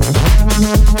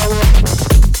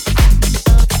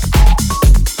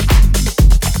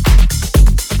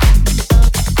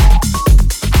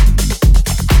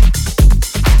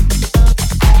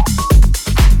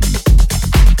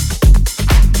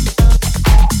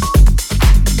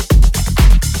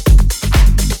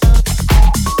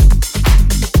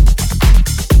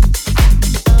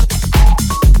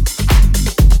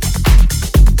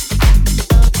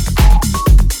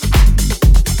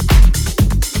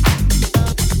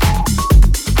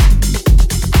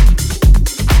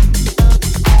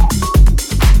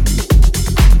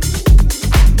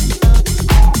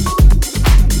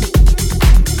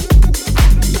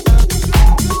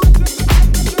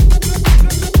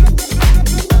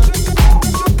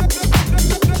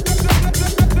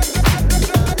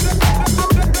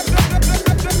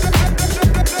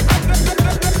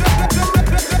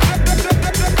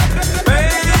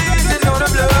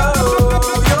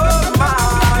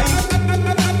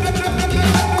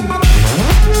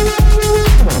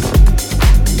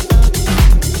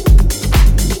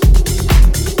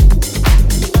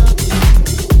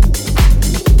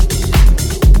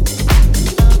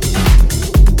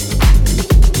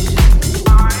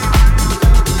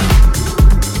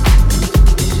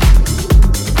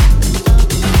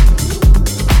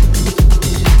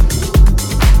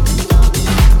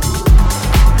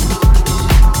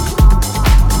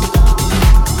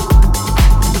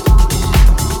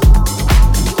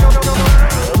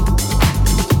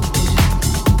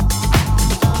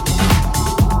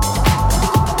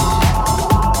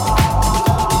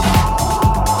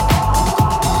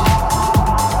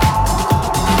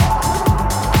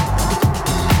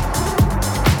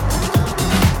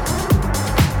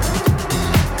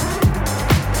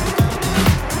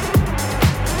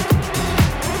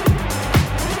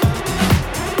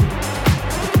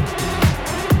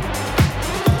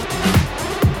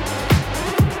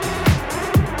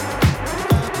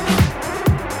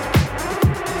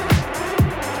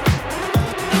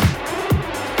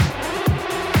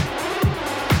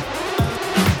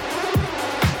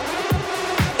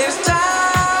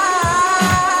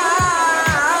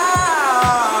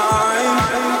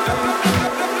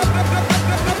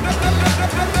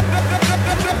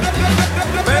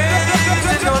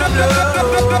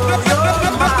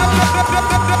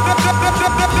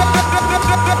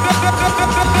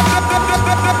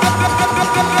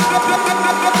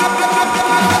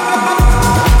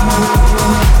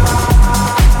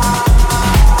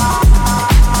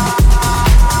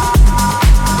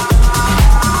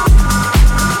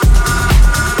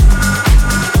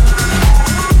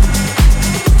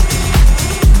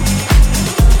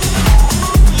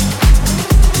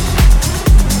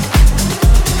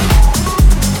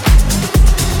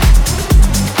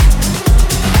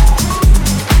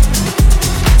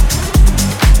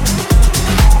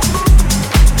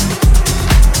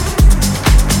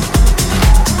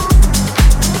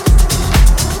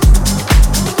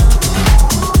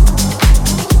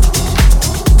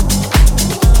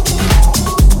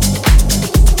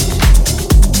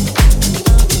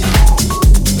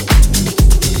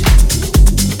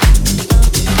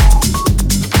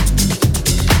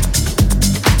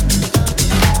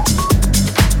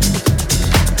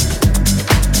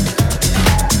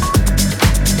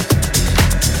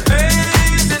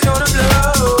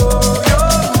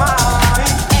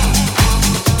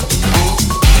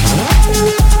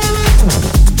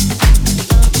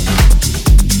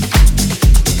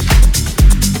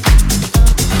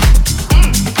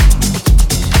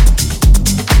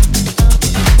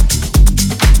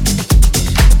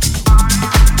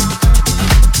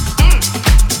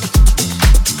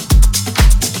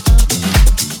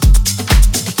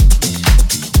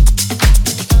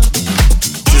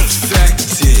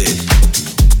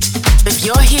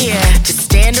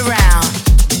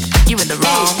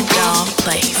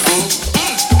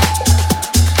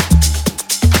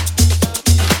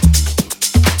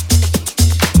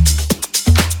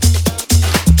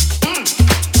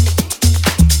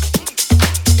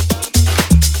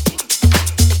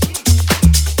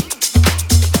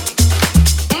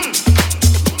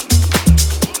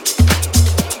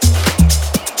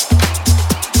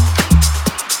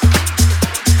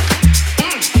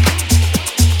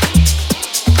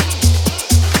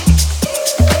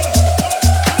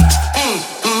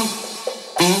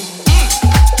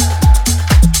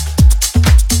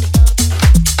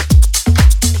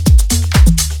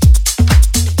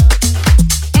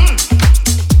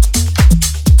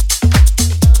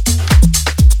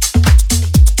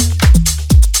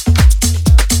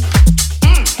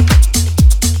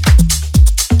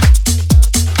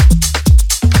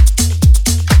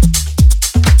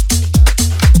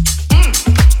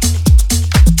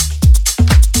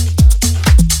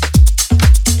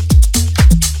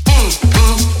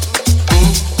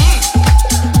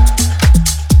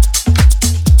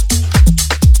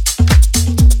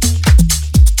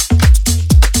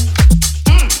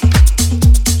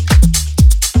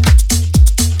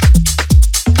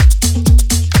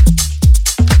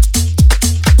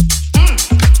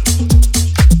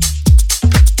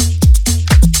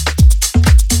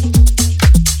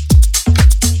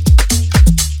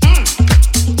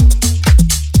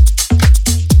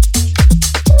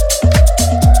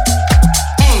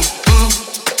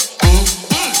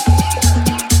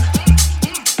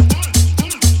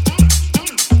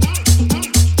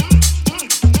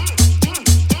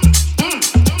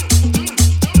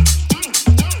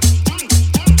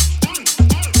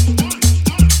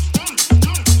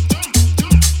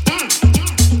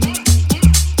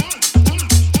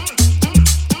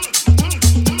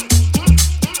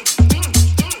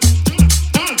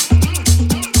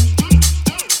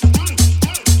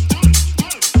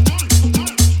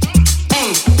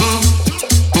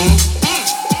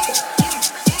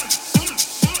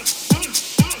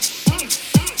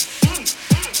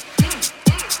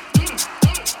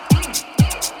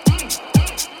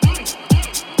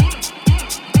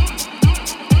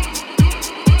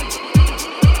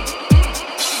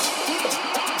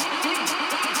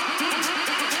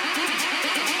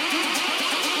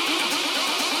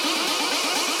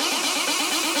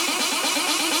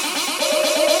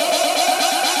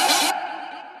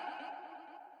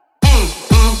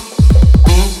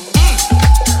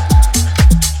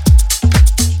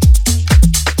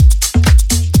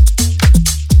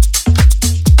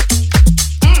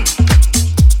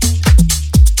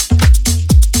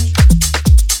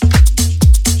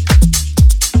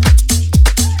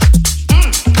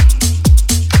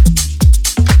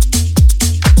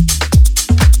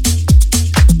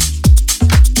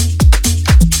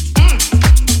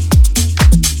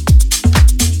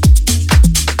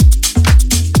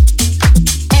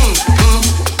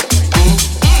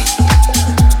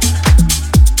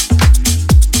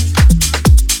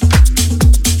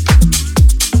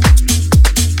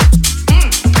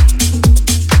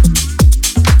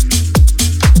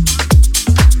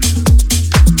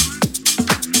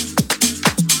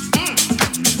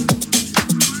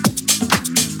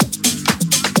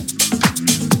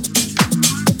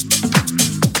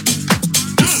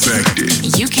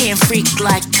 You can't freak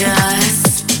like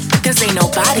us, 'cause ain't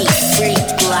nobody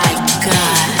freak like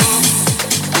us.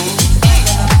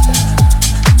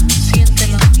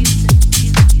 Siéntelo,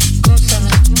 gózalo,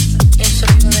 el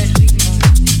sonido del ritmo.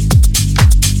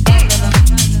 Báilalo,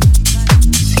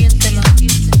 siéntelo,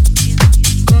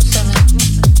 gózalo,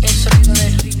 el sonido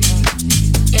del ritmo,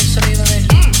 el sonido del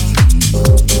ritmo.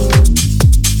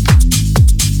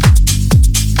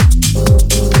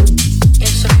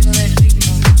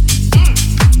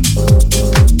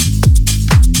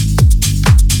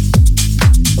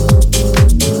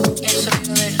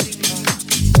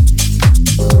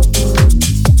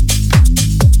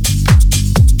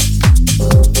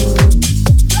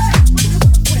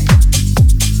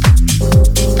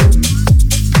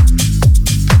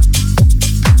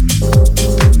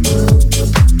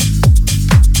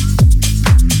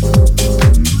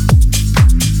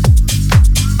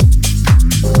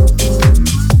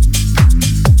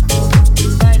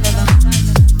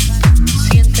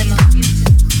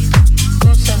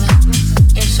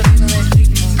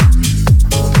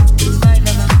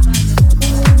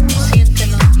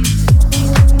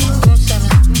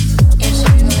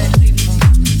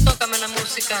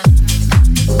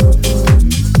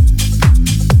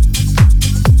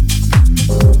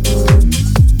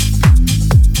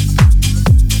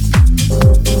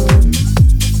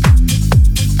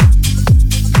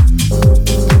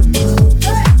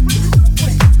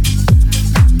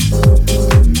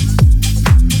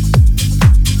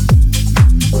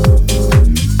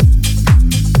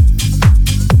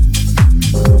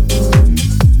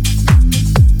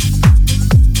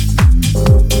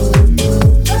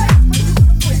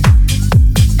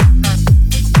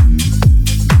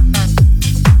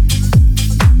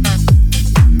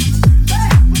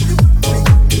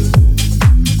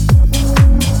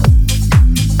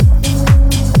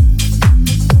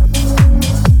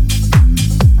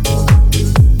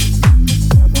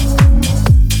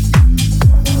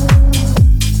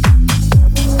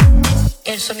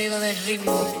 El sonido del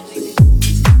ritmo.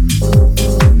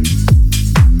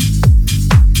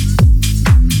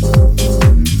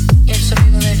 El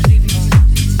sonido del ritmo.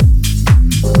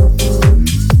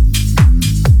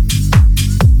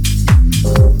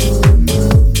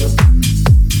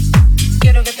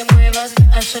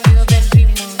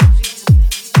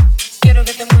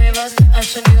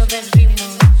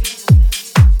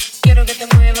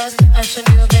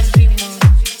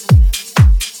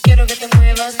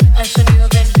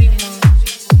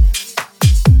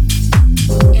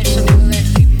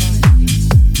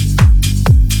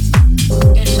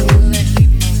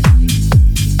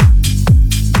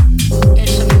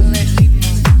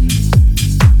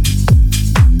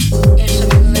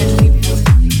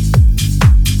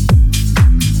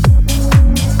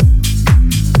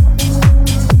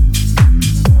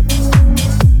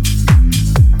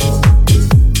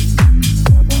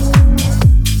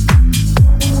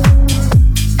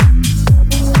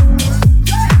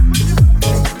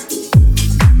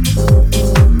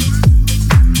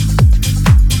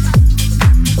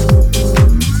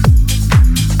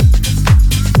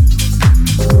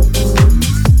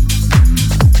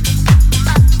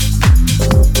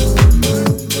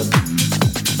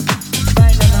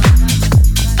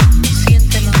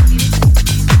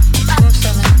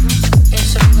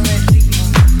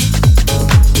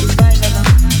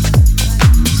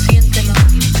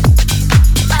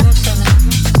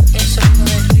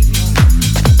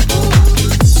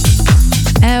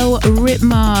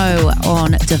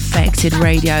 Defected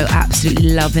Radio,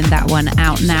 absolutely loving that one,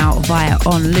 out now via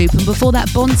On Loop. And before that,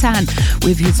 Bontan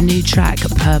with his new track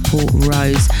Purple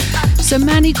Rose. So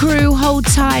Manny Crew, hold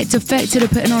tight. Defected are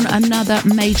putting on another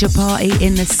major party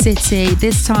in the city,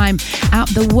 this time at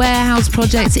the Warehouse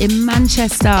Project in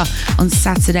Manchester on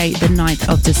Saturday the 9th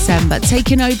of December,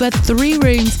 taking over 3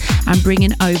 rooms and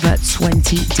bringing over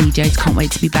 20 DJs. Can't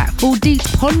wait to be back. Full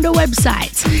deets on the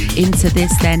website into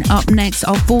this then. Up next,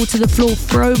 our Fall to the Floor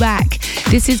throwback.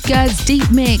 This is Gerd's deep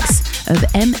mix of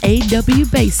MAW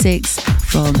Basics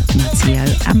from Matteo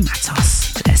and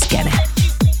Matos. Let's get it.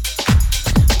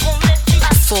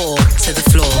 Fall to the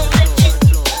floor.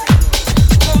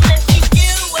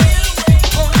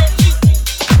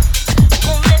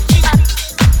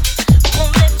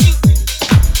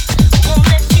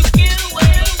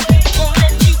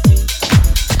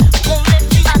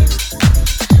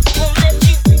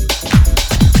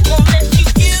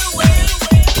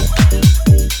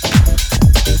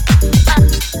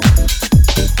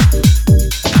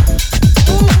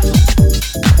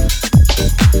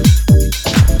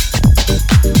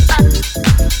 I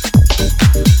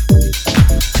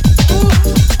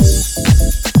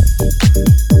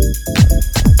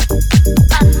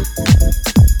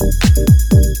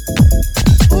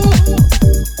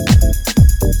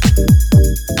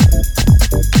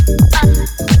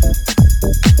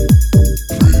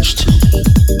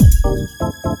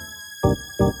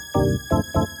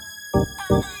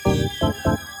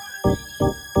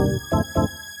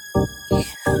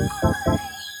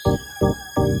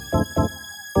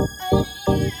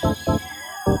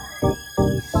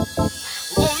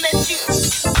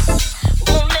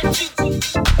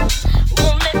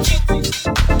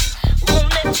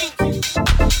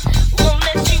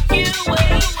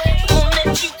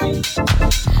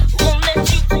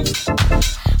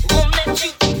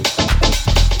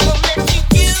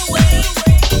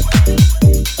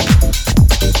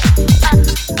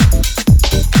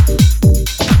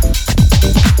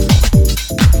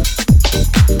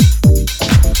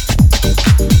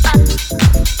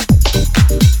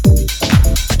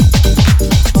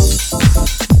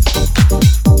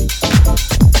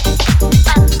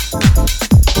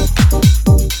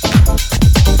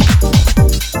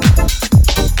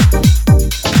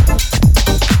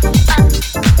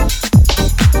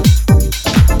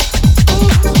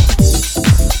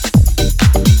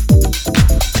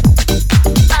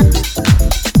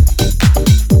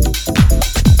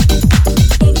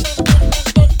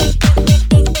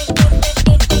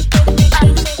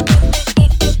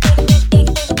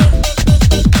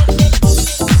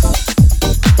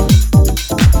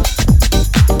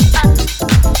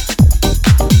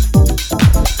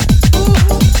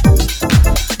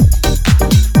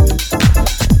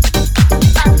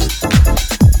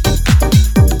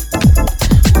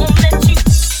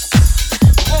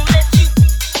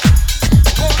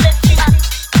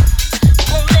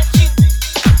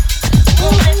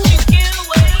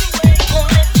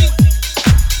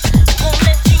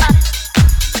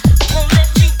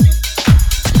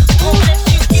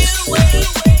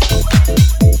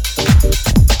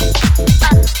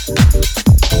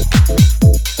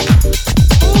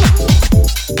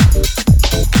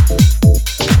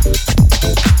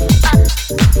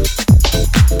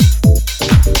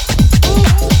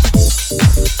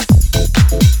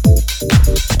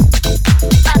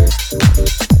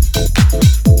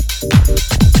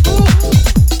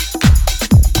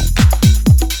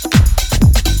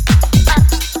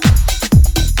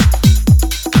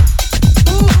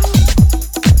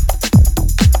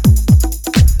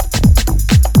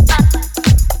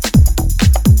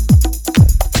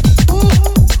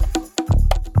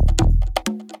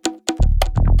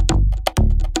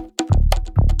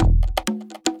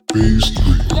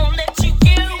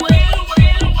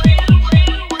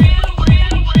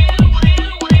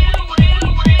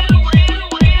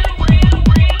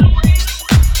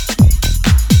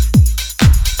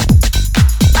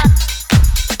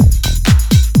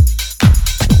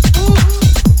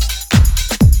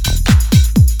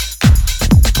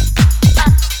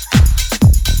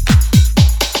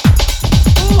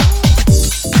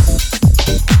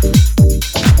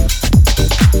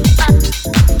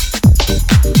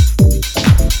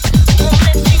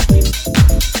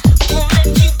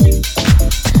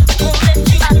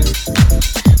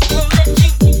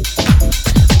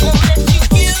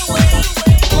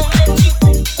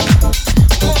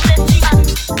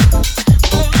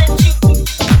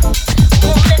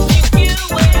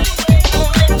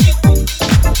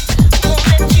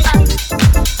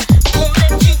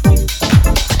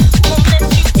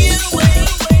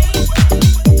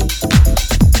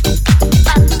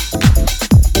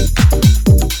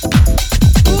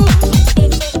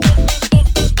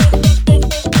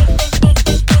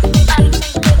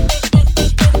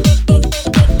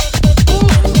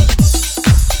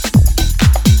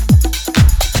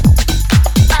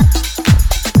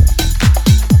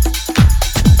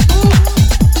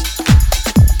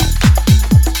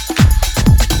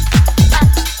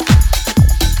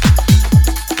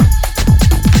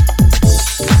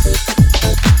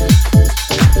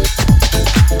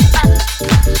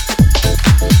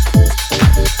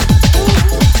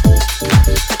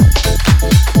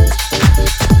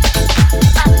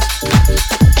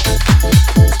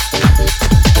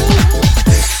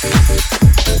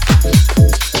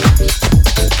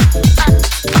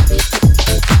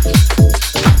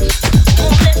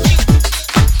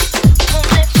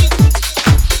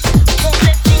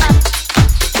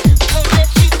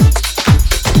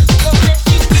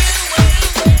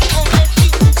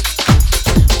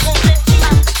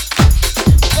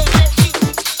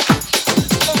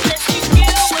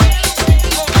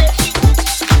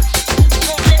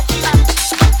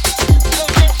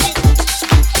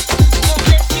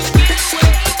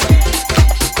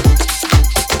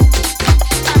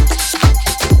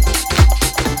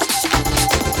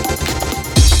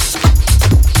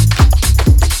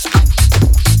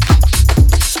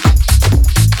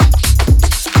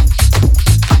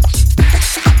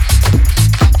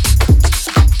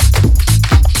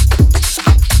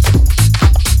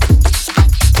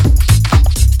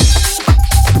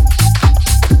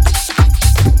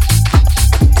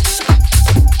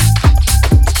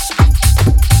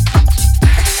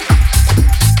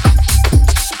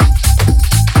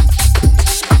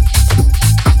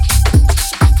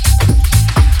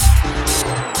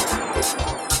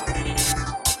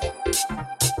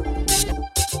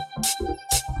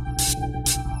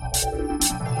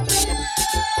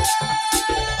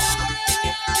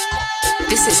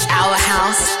This is our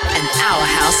house and our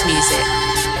house music.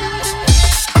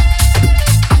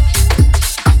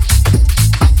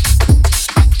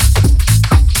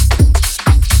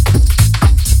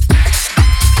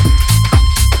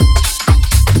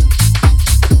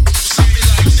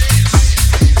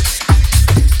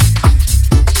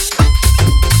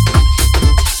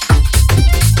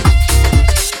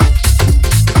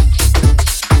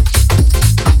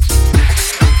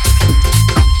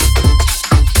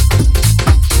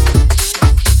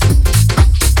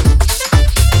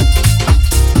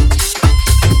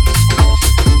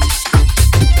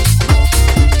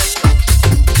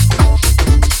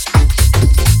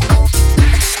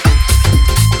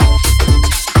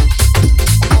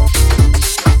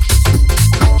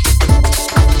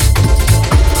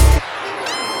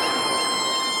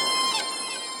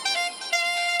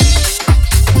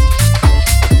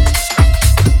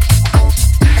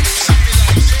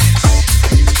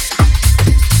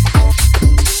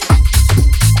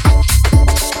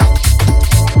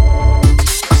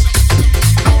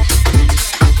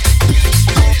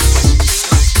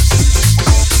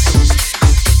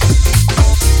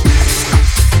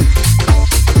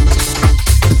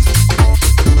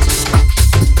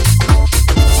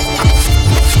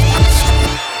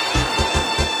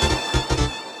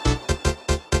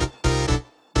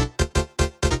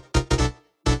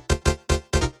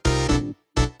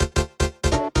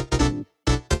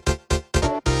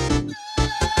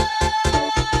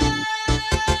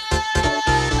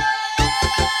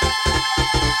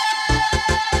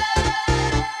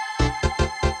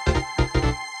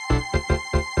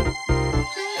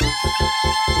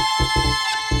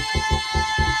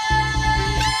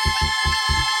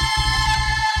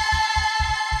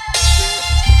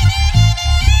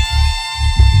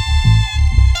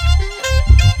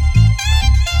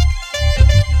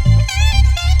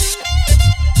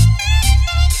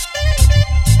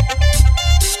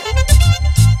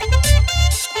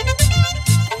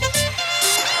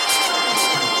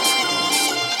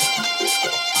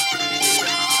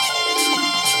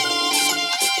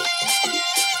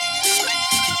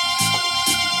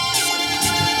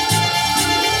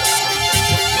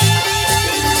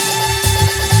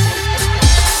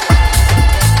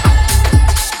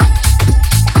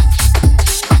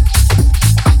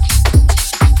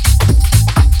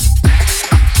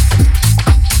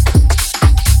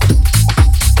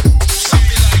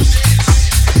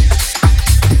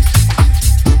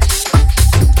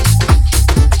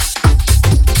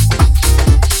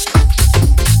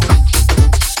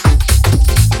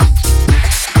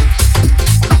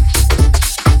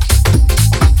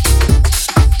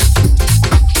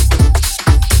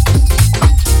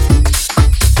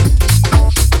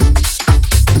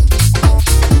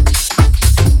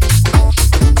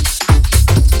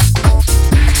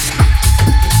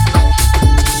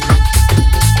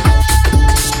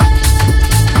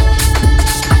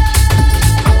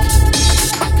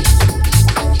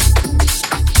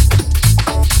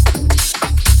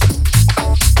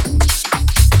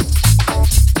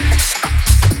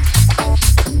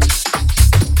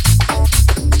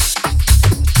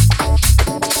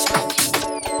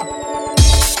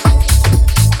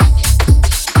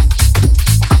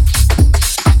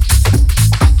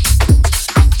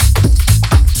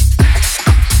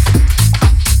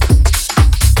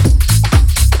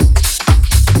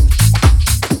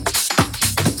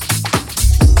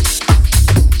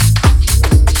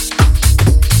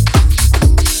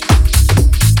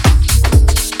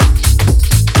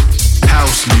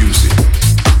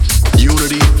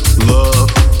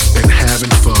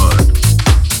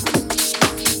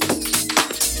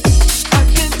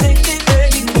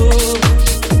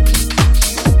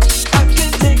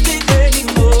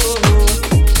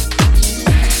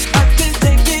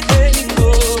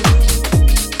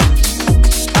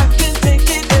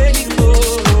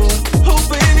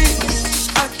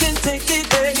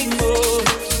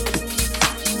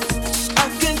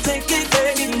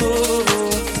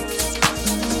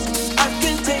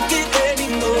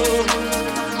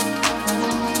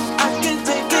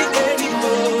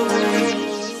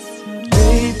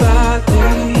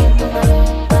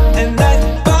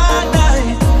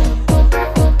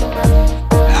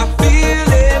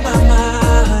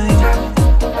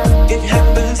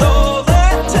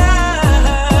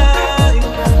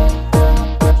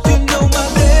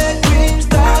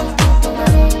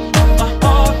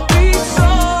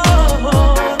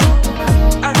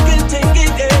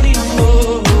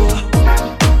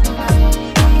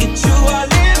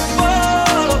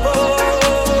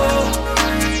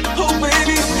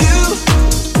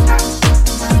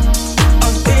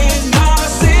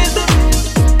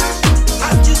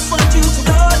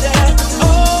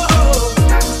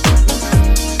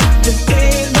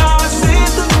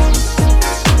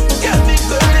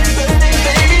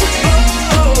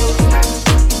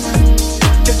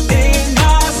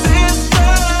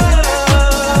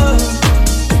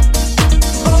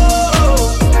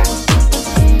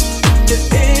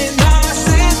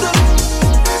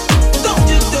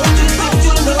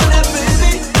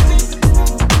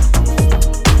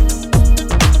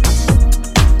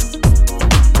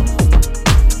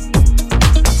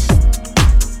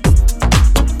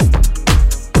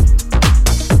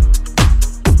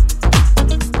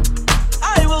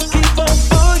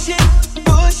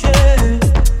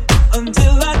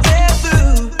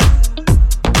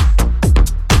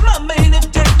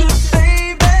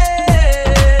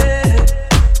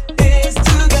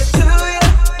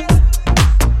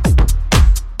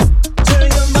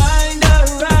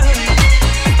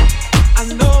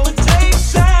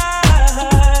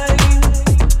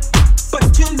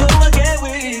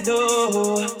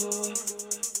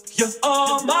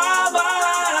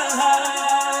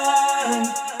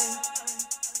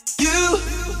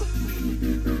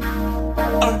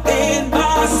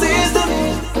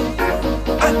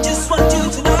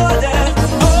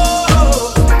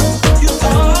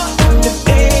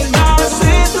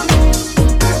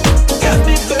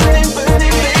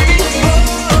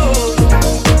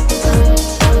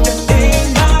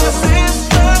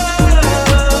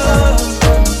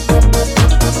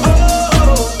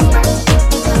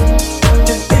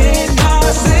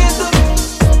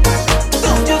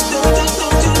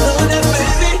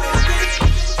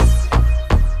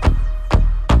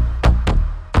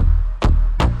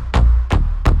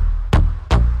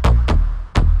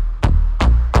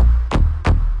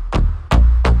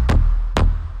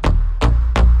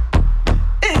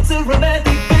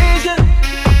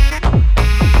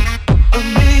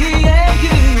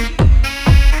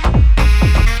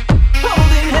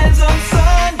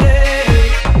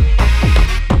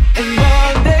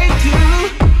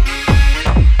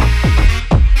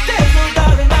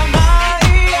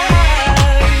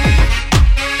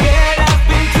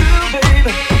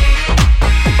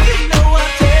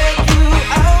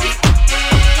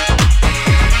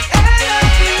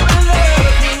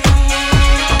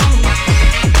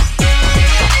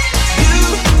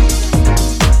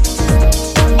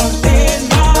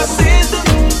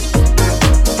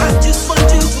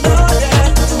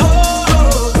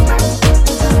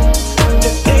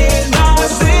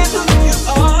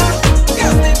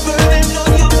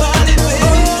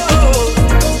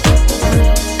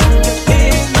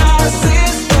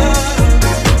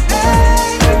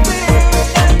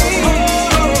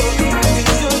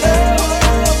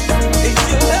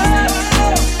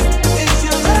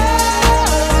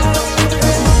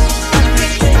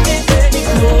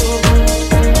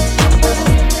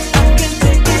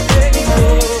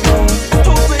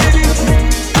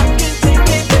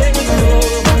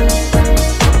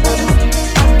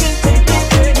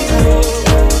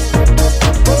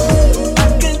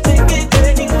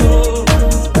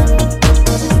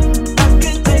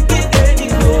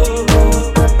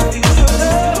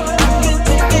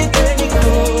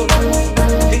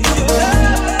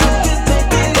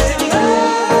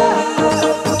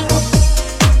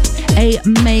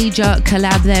 major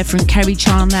collab there from Kerry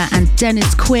Chandler and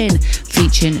Dennis Quinn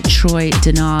featuring Troy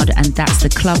Denard, and that's the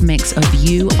club mix of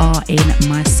You Are In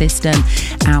My System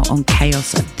out on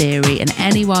Chaos Theory. And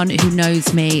anyone who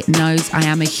knows me knows I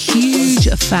am a huge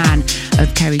fan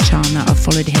of Kerry Chandler. I've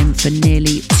followed him for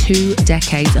nearly 2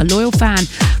 decades, a loyal fan,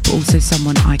 but also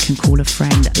someone I can call a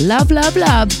friend. Love, love,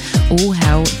 love. All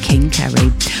hell King Kerry.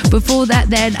 Before that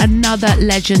then, another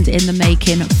legend in the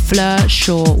making, Fleur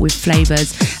Shaw with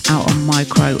Flavors out on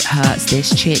Micro Hertz.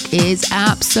 This chick is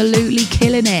absolutely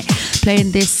killing it.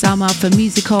 Playing this summer for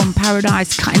Music On,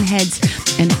 Paradise, Cutting Heads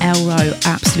and Elro.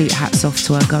 Absolute hats off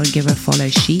to her. Go and give her a follow.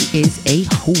 She is a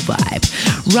whole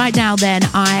vibe. Right now then,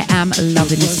 I am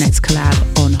loving this next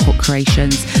collab on Hot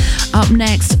Creations. Up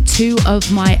next, 2 of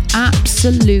my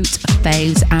absolute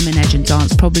faves, Amin Edge and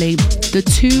Dance, probably the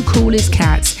 2 coolest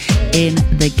cats in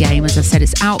the game. As I said,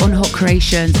 it's out on Hot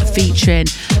Creations featuring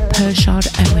Pershad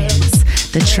Owens.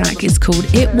 The track is called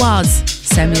It Was.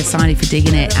 Send me a sign if you're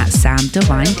digging it at Sam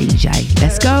Divine DJ.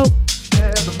 Let's go.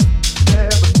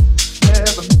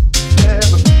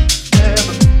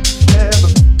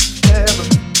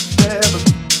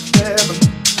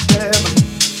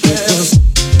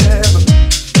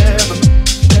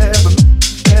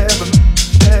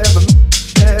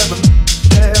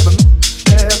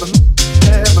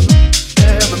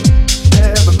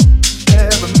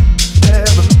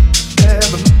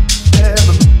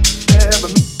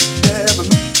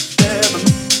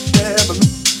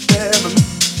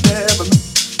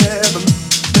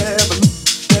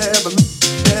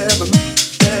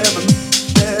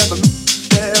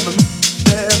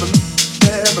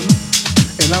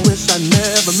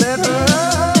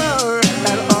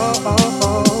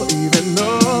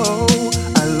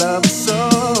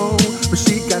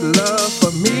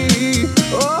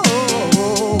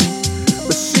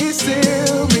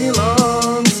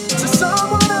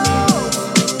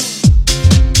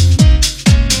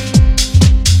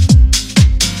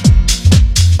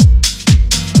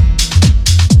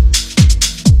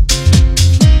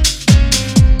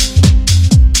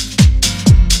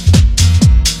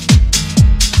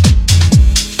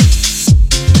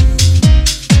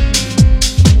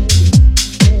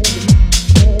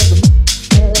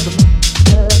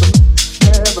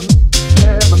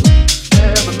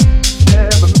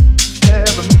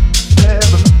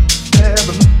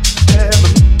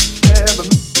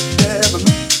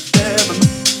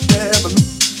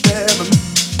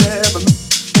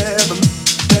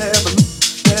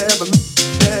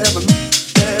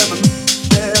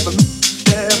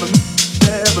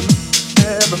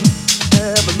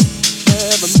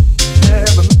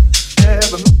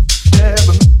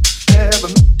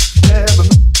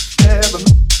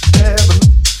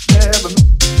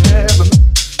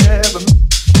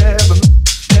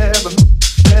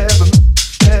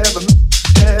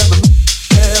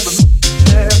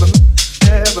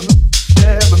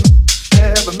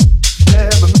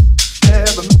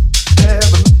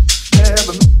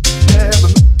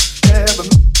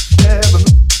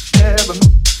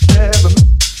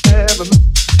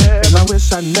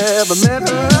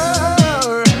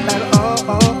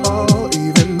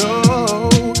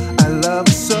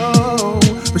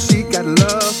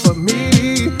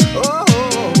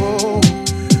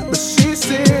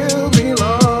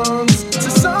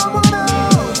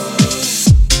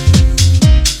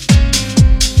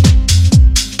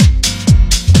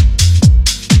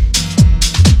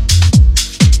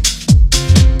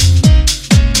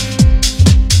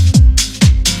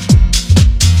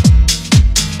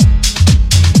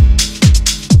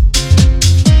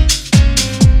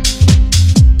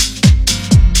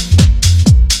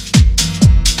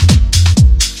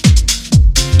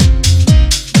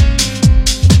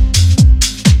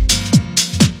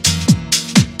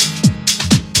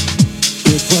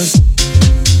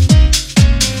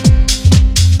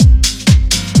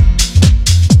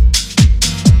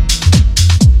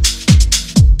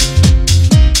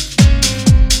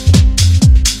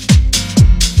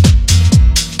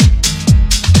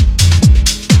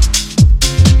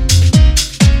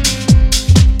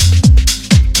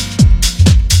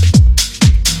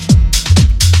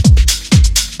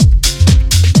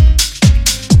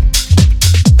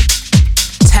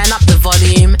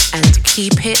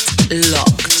 Keep it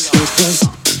locked.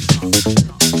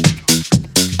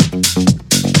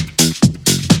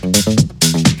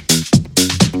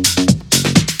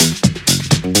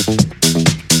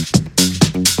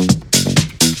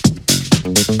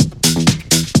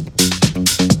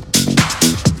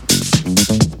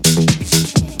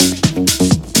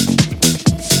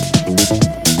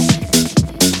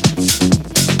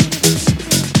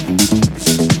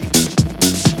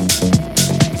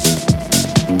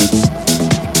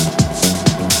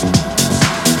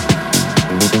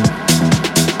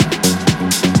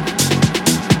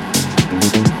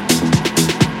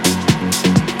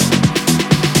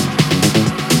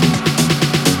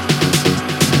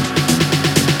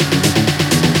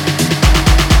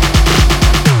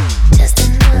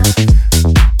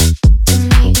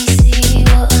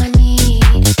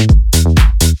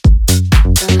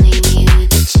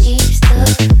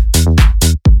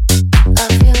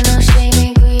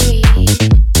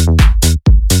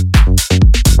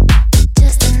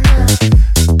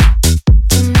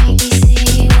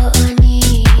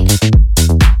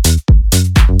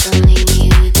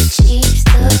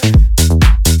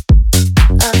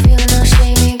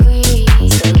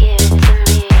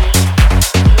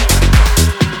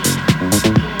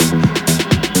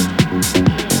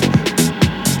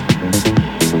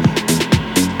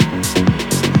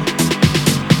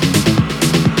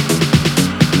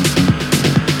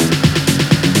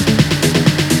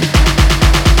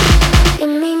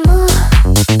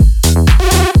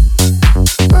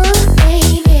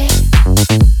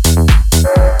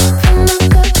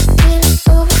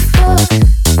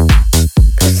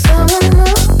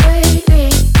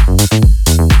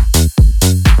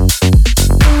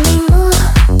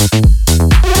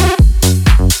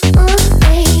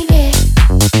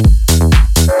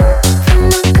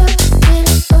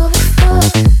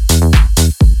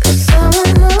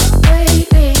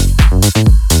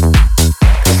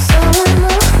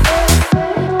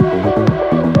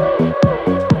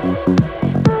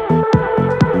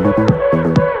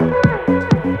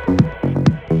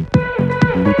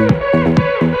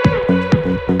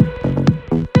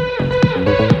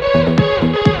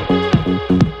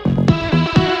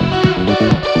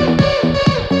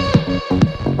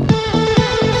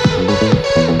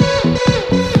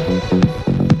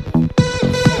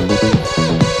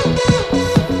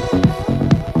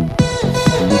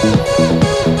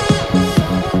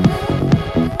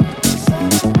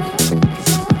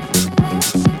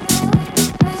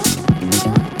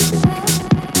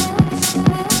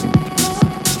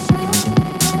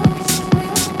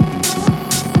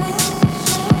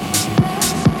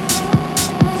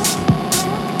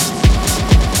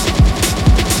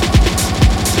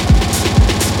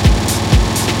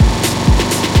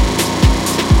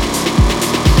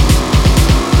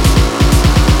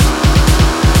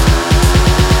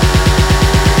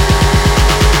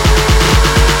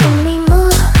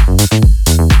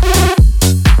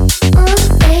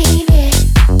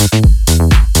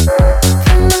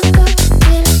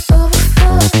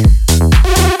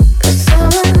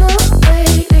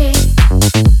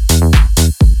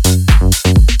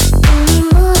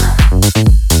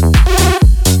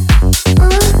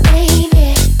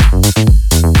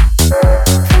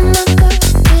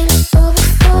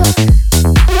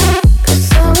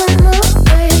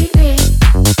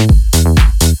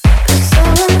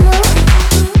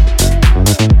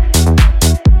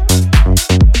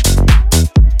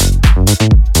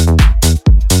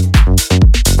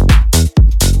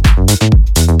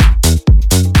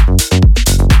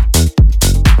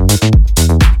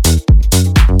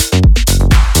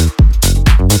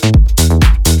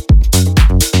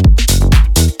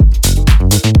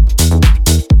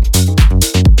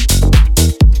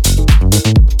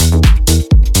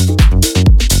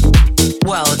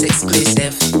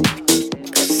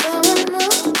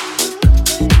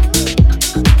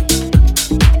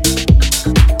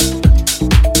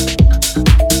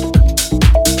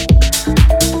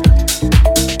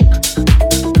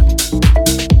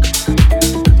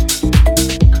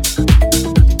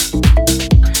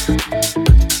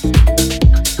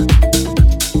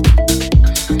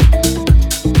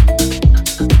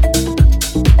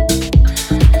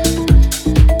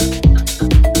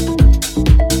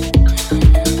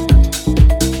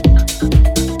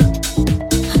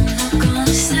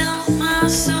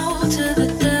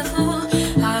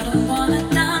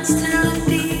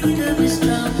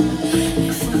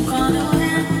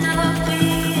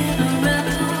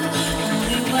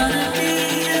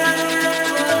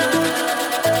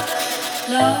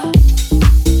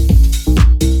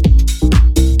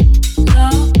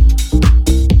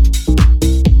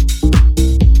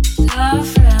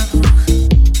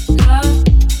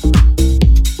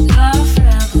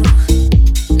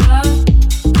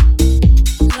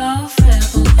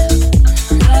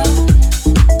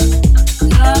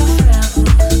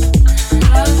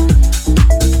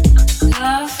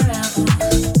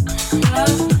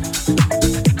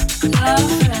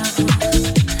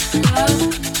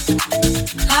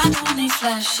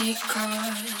 Flashy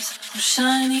cars,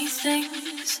 shiny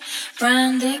things,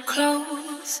 branded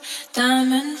clothes,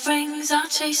 diamond rings. I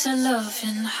chase a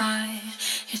loving high.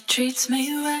 It treats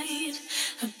me right.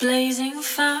 A blazing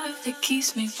fire that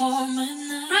keeps me warm at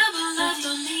night. Rebel life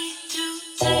don't need to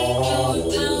take your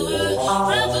power.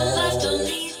 Rebel life don't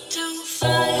need to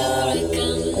fire a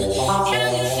gun. Can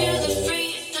you feel the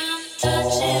freedom?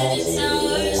 Touch it, it's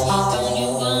ours. Don't you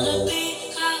wanna be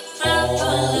a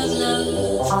rebel of love?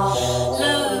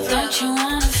 Love, don't you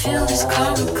wanna feel this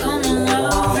karma coming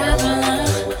out? Rebel love.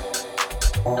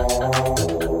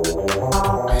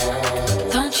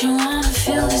 Don't you wanna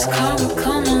feel this karma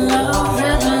coming out?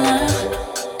 Rebel love.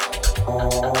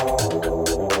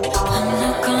 I'm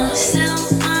not gonna sell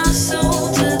my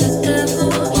soul to the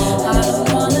devil. I don't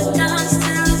wanna dance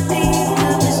to the beat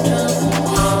of his drum. If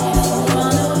I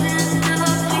wanna end up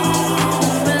being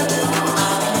a rebel,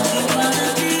 only wanna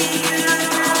be a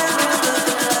rebel.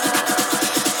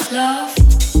 Love.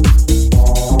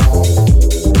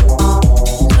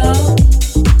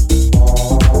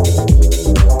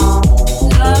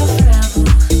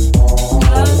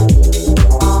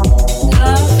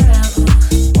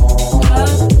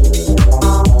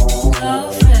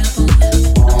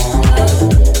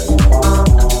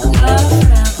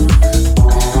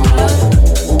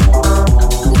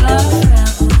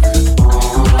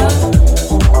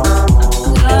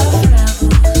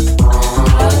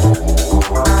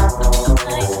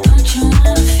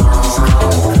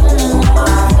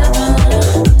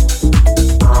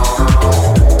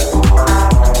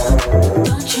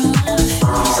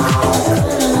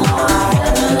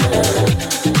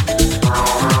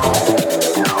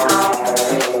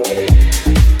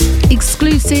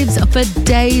 For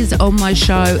days on my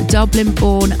show, Dublin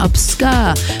born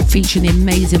Obscure, featuring the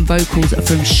amazing vocals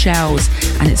from Shells,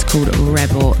 and it's called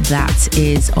Rebel. That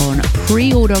is on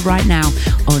pre-order right now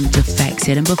on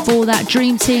Defected. And before that,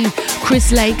 Dream Team,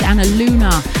 Chris Lake and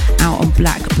Aluna, out on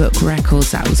Black Book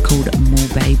Records. That was called More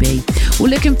Baby. We're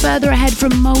looking further ahead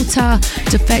from Malta.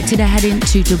 Defected are heading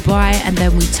to Dubai, and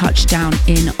then we touch down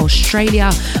in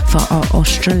Australia for our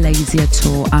Australasia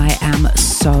tour. I am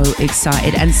so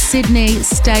excited. And Sydney,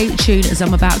 stay tuned as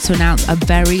I'm about to announce a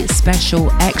very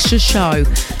special extra show.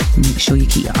 Make sure you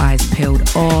keep your eyes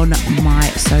peeled on my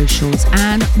socials,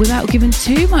 and without giving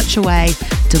too much away,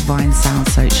 Divine Sound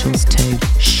socials too.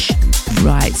 Shh.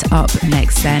 Right, up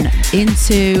next then,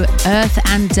 into Earth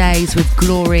and Days with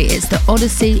Glory. It's the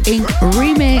Odyssey Inc.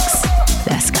 remix.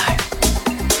 Let's go.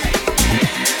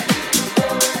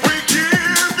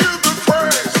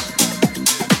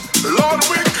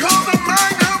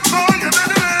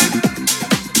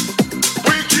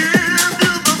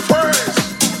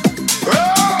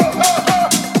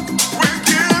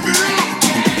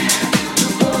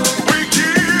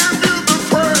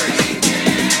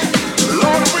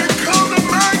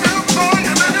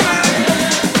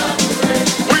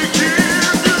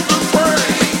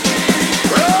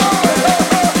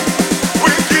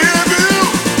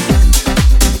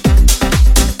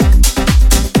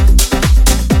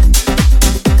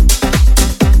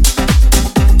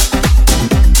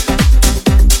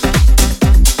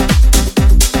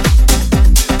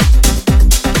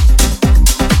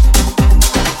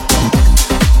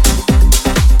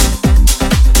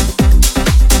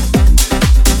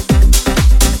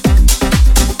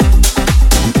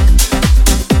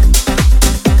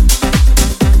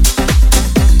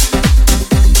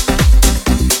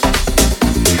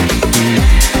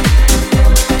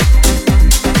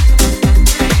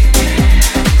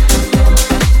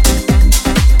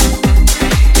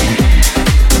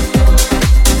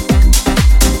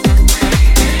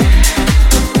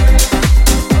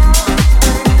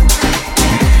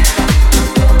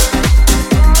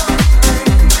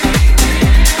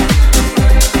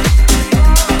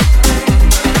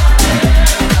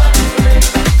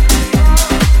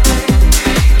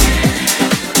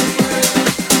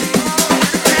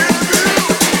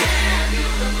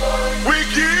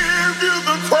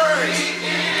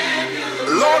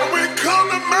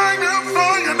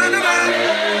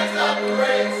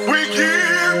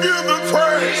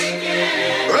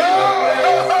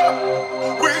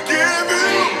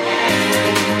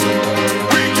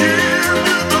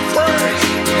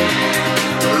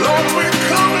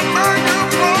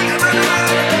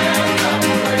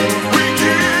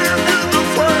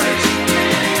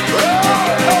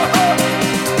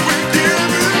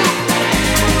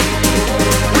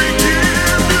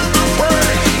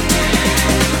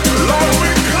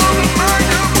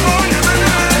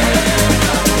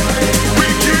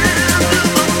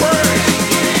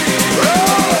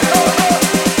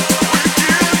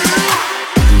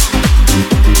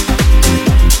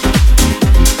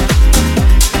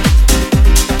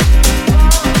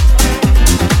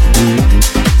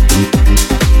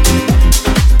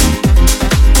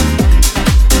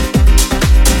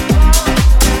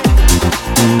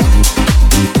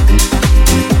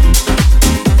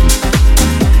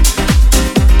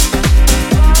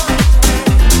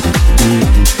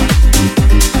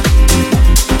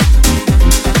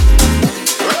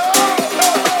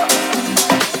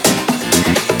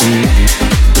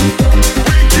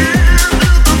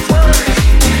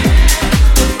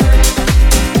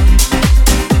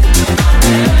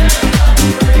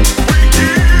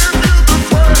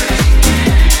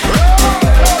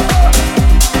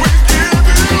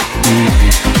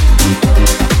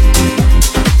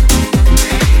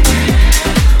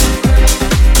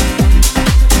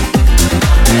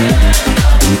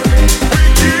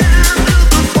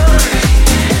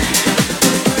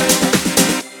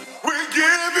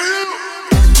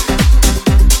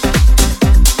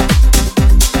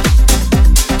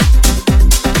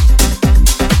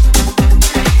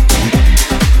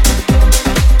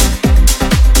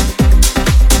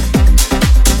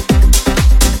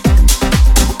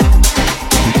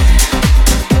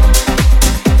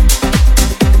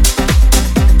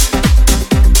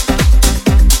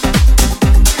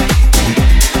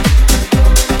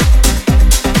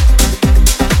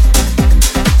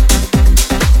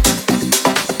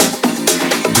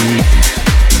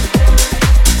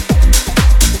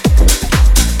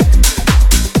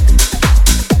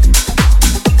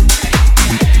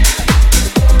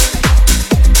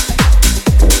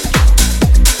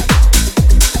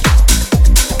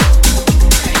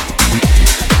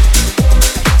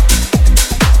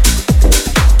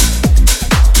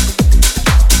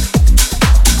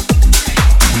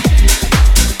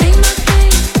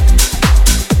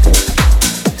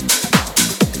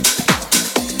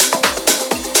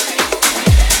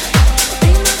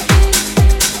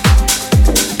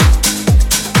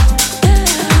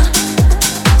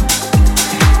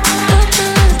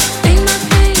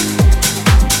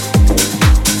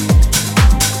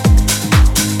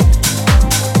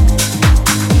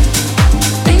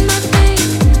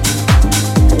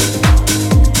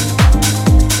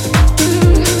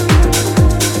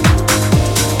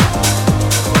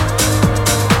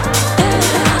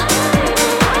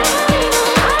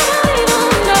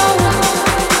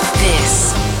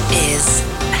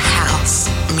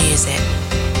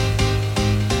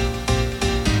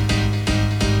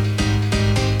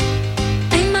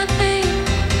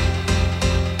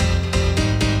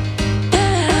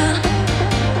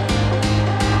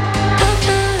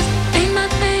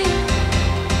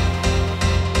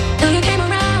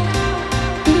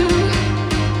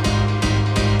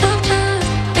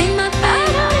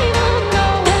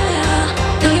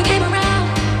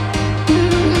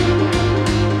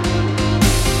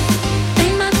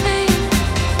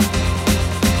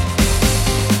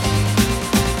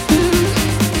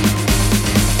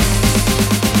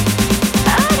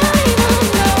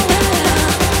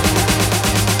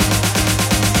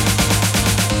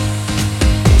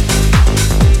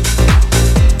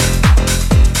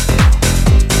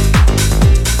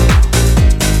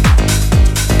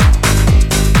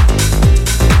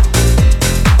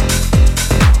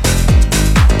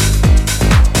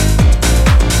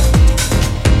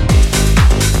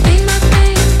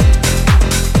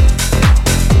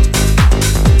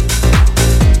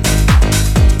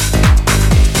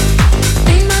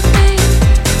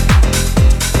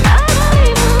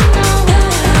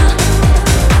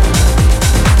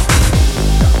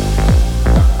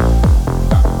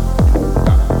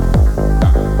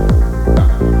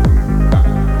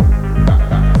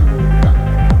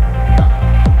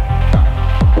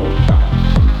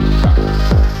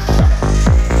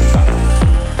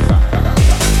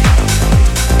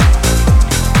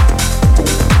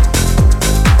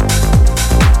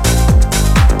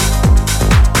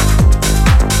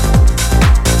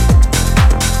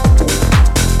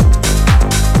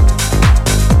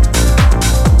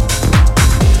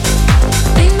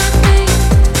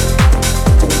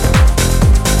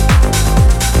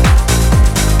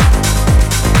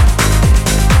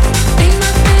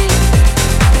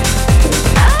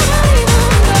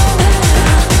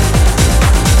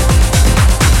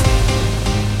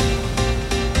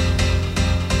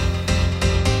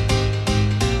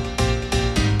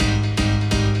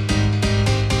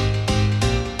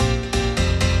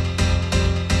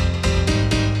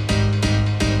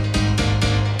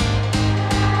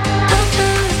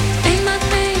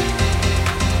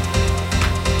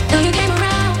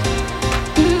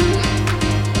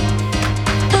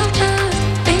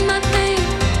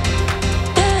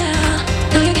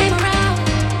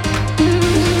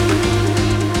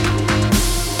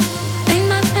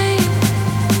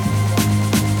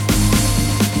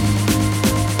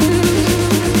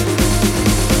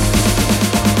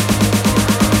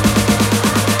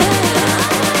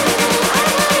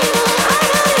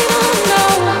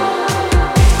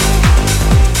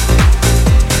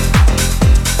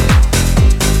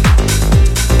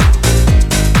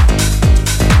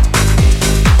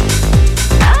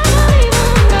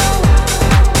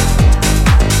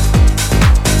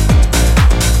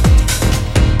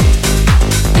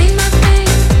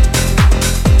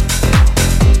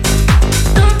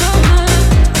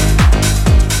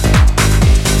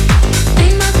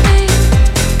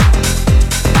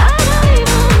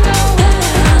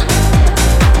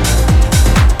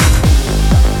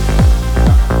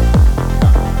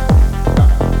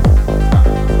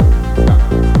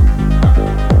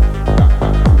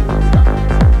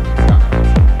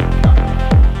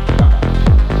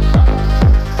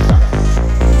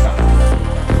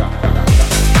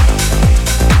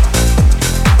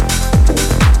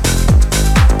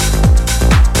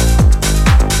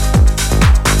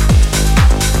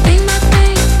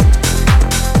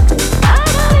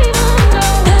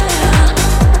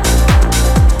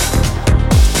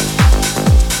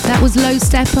 Low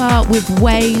Stepper with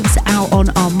Waves out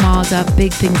on Armada.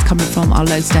 Big things coming from our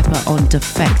Low Stepper on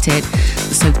Defected.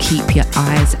 So keep your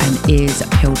eyes and ears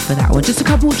peeled for that one. Just a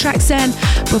couple more tracks then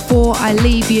before I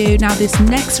leave you. Now this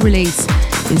next release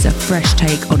is a fresh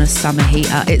take on a summer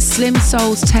heater. It's Slim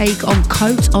Soul's take on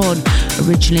Coat On,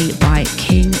 originally by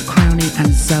King Crowney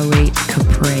and Zoe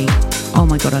Capri. Oh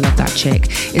my god, I love that chick.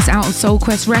 It's out on Soul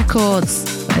Quest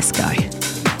Records. Let's go.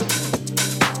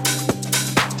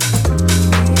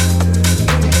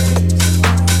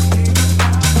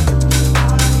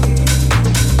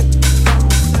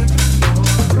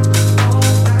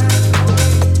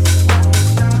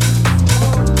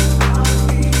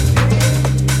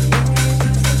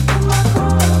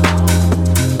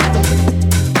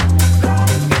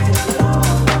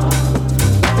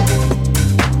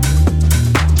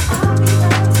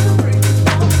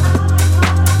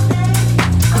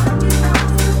 I'll be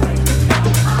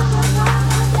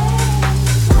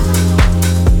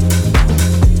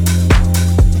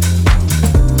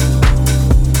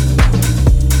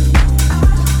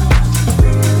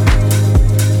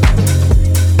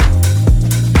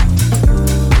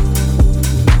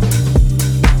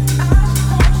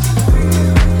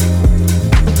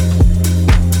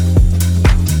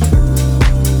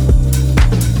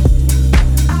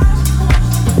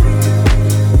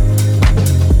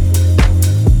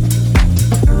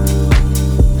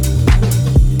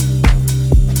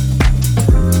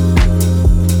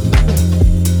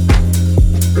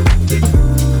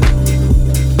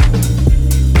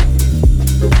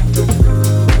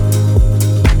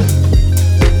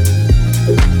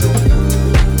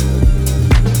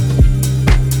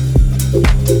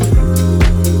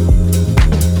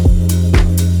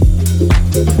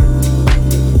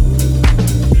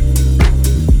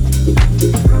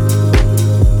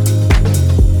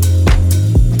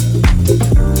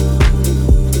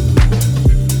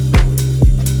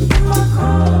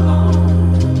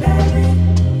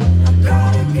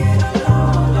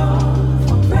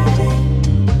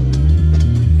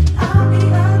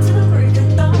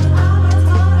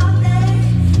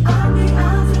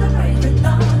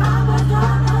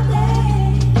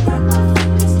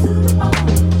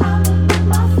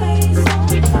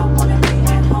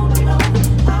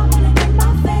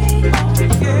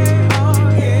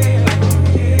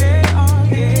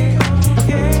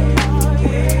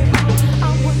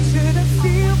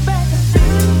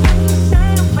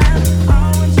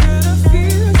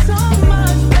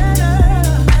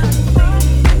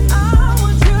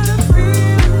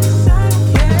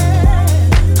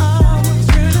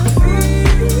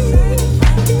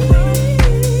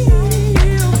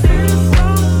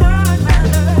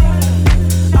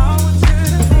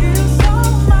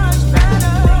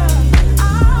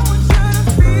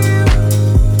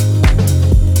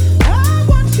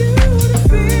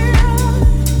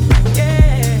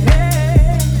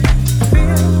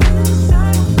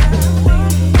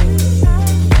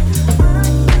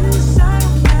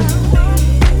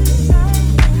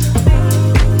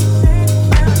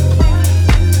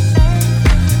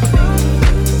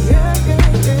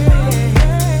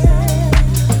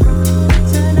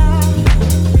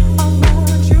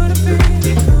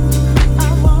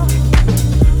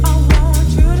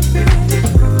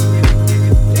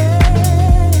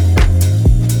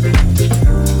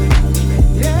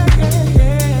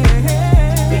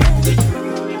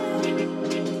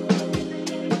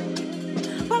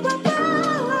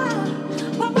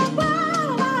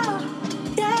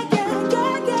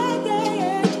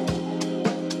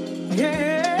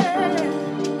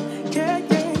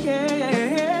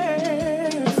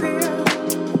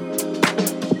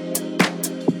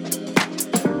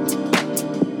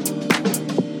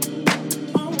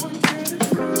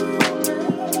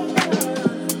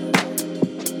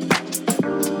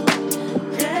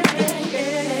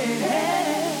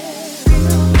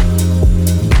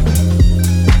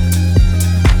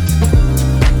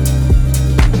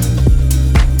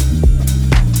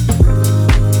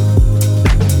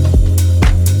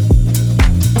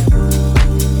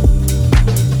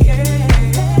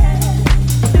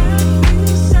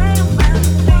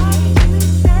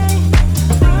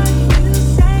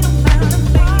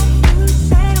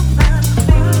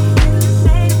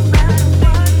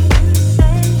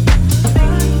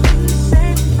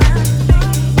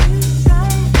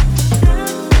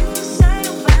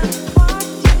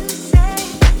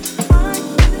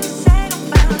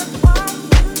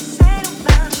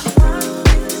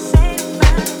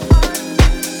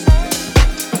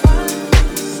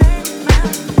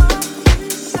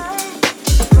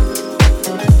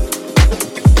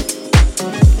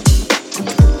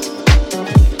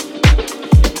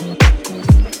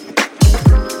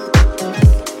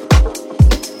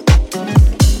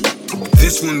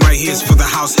This one right here is for the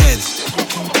house heads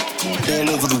all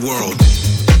over the world.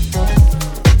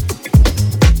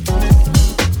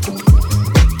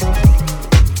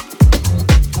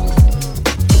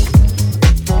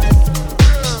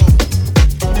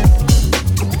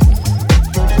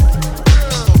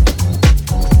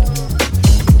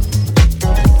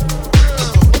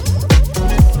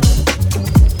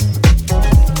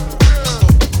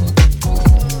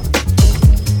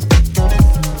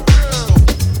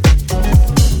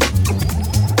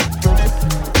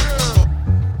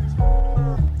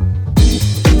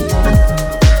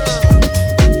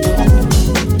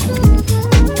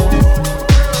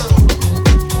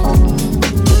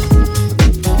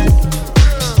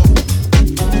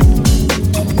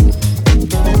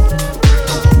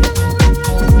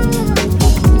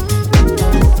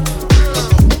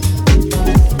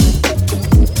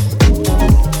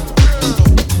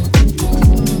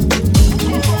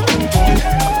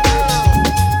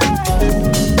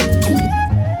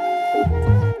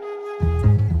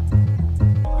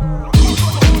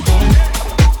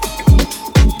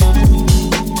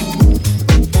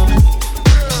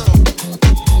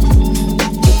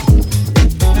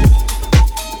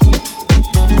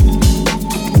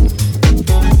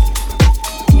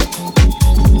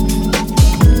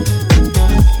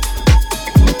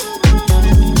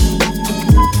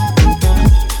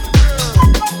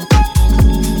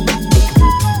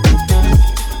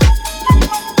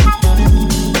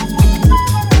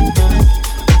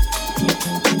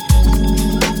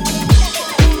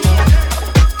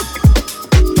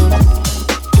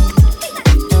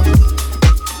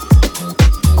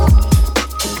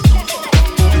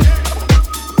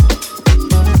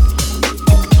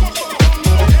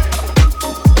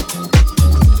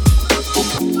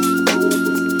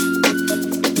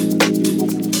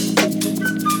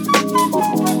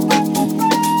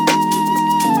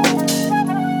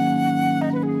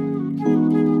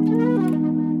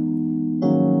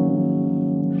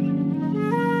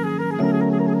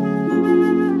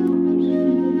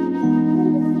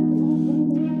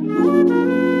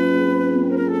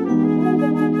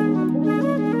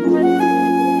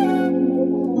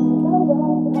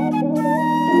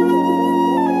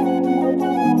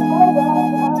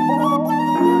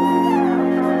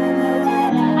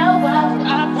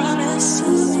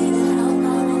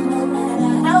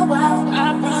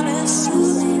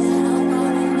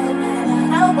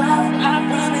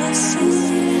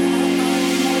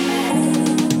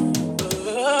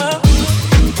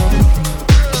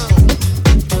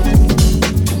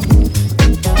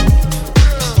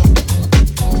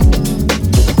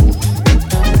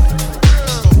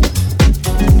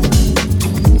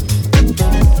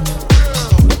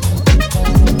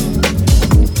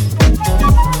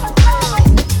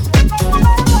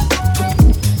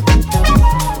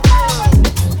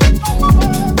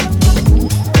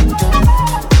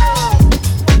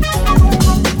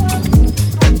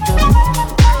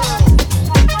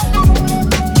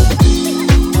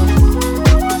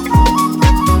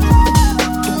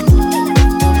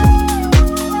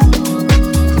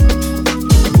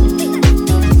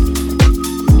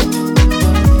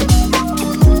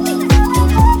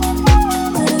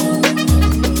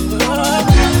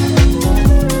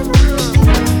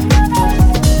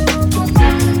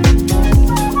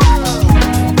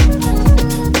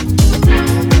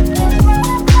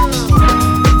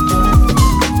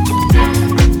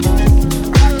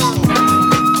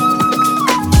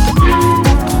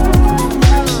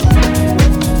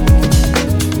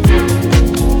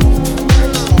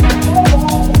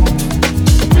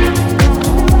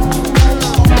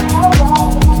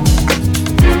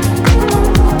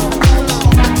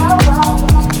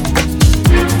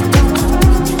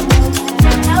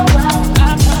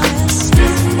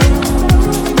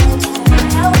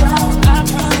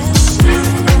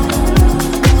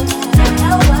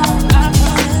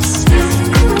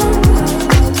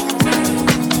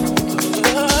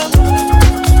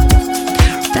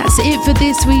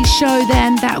 this week's show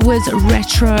then, that was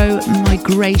Retro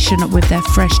Migration with their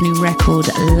fresh new record,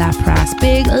 La Pras.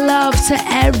 Big love to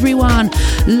everyone.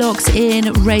 Locks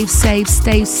in, rave safe,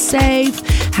 stay safe.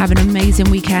 Have an amazing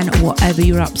weekend, whatever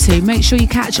you're up to. Make sure you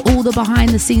catch all the behind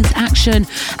the scenes action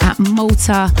at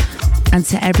Malta. And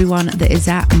to everyone that is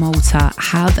at Malta,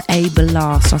 have a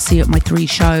blast. I'll see you at my 3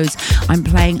 shows. I'm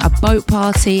playing a boat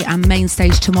party and main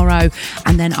stage tomorrow.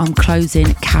 And then I'm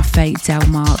closing Cafe Del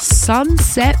Mar.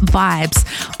 Sunset vibes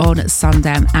on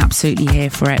Sunday. I'm absolutely here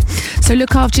for it. So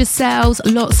look after yourselves.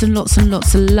 Lots and lots and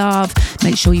lots of love.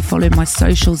 Make sure you follow my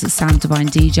socials at Sam Divine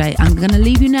DJ. I'm going to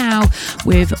leave you now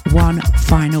with one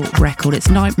final record. It's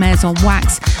Nightmares on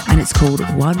Wax and it's called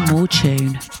One More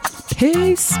Tune.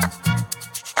 Peace.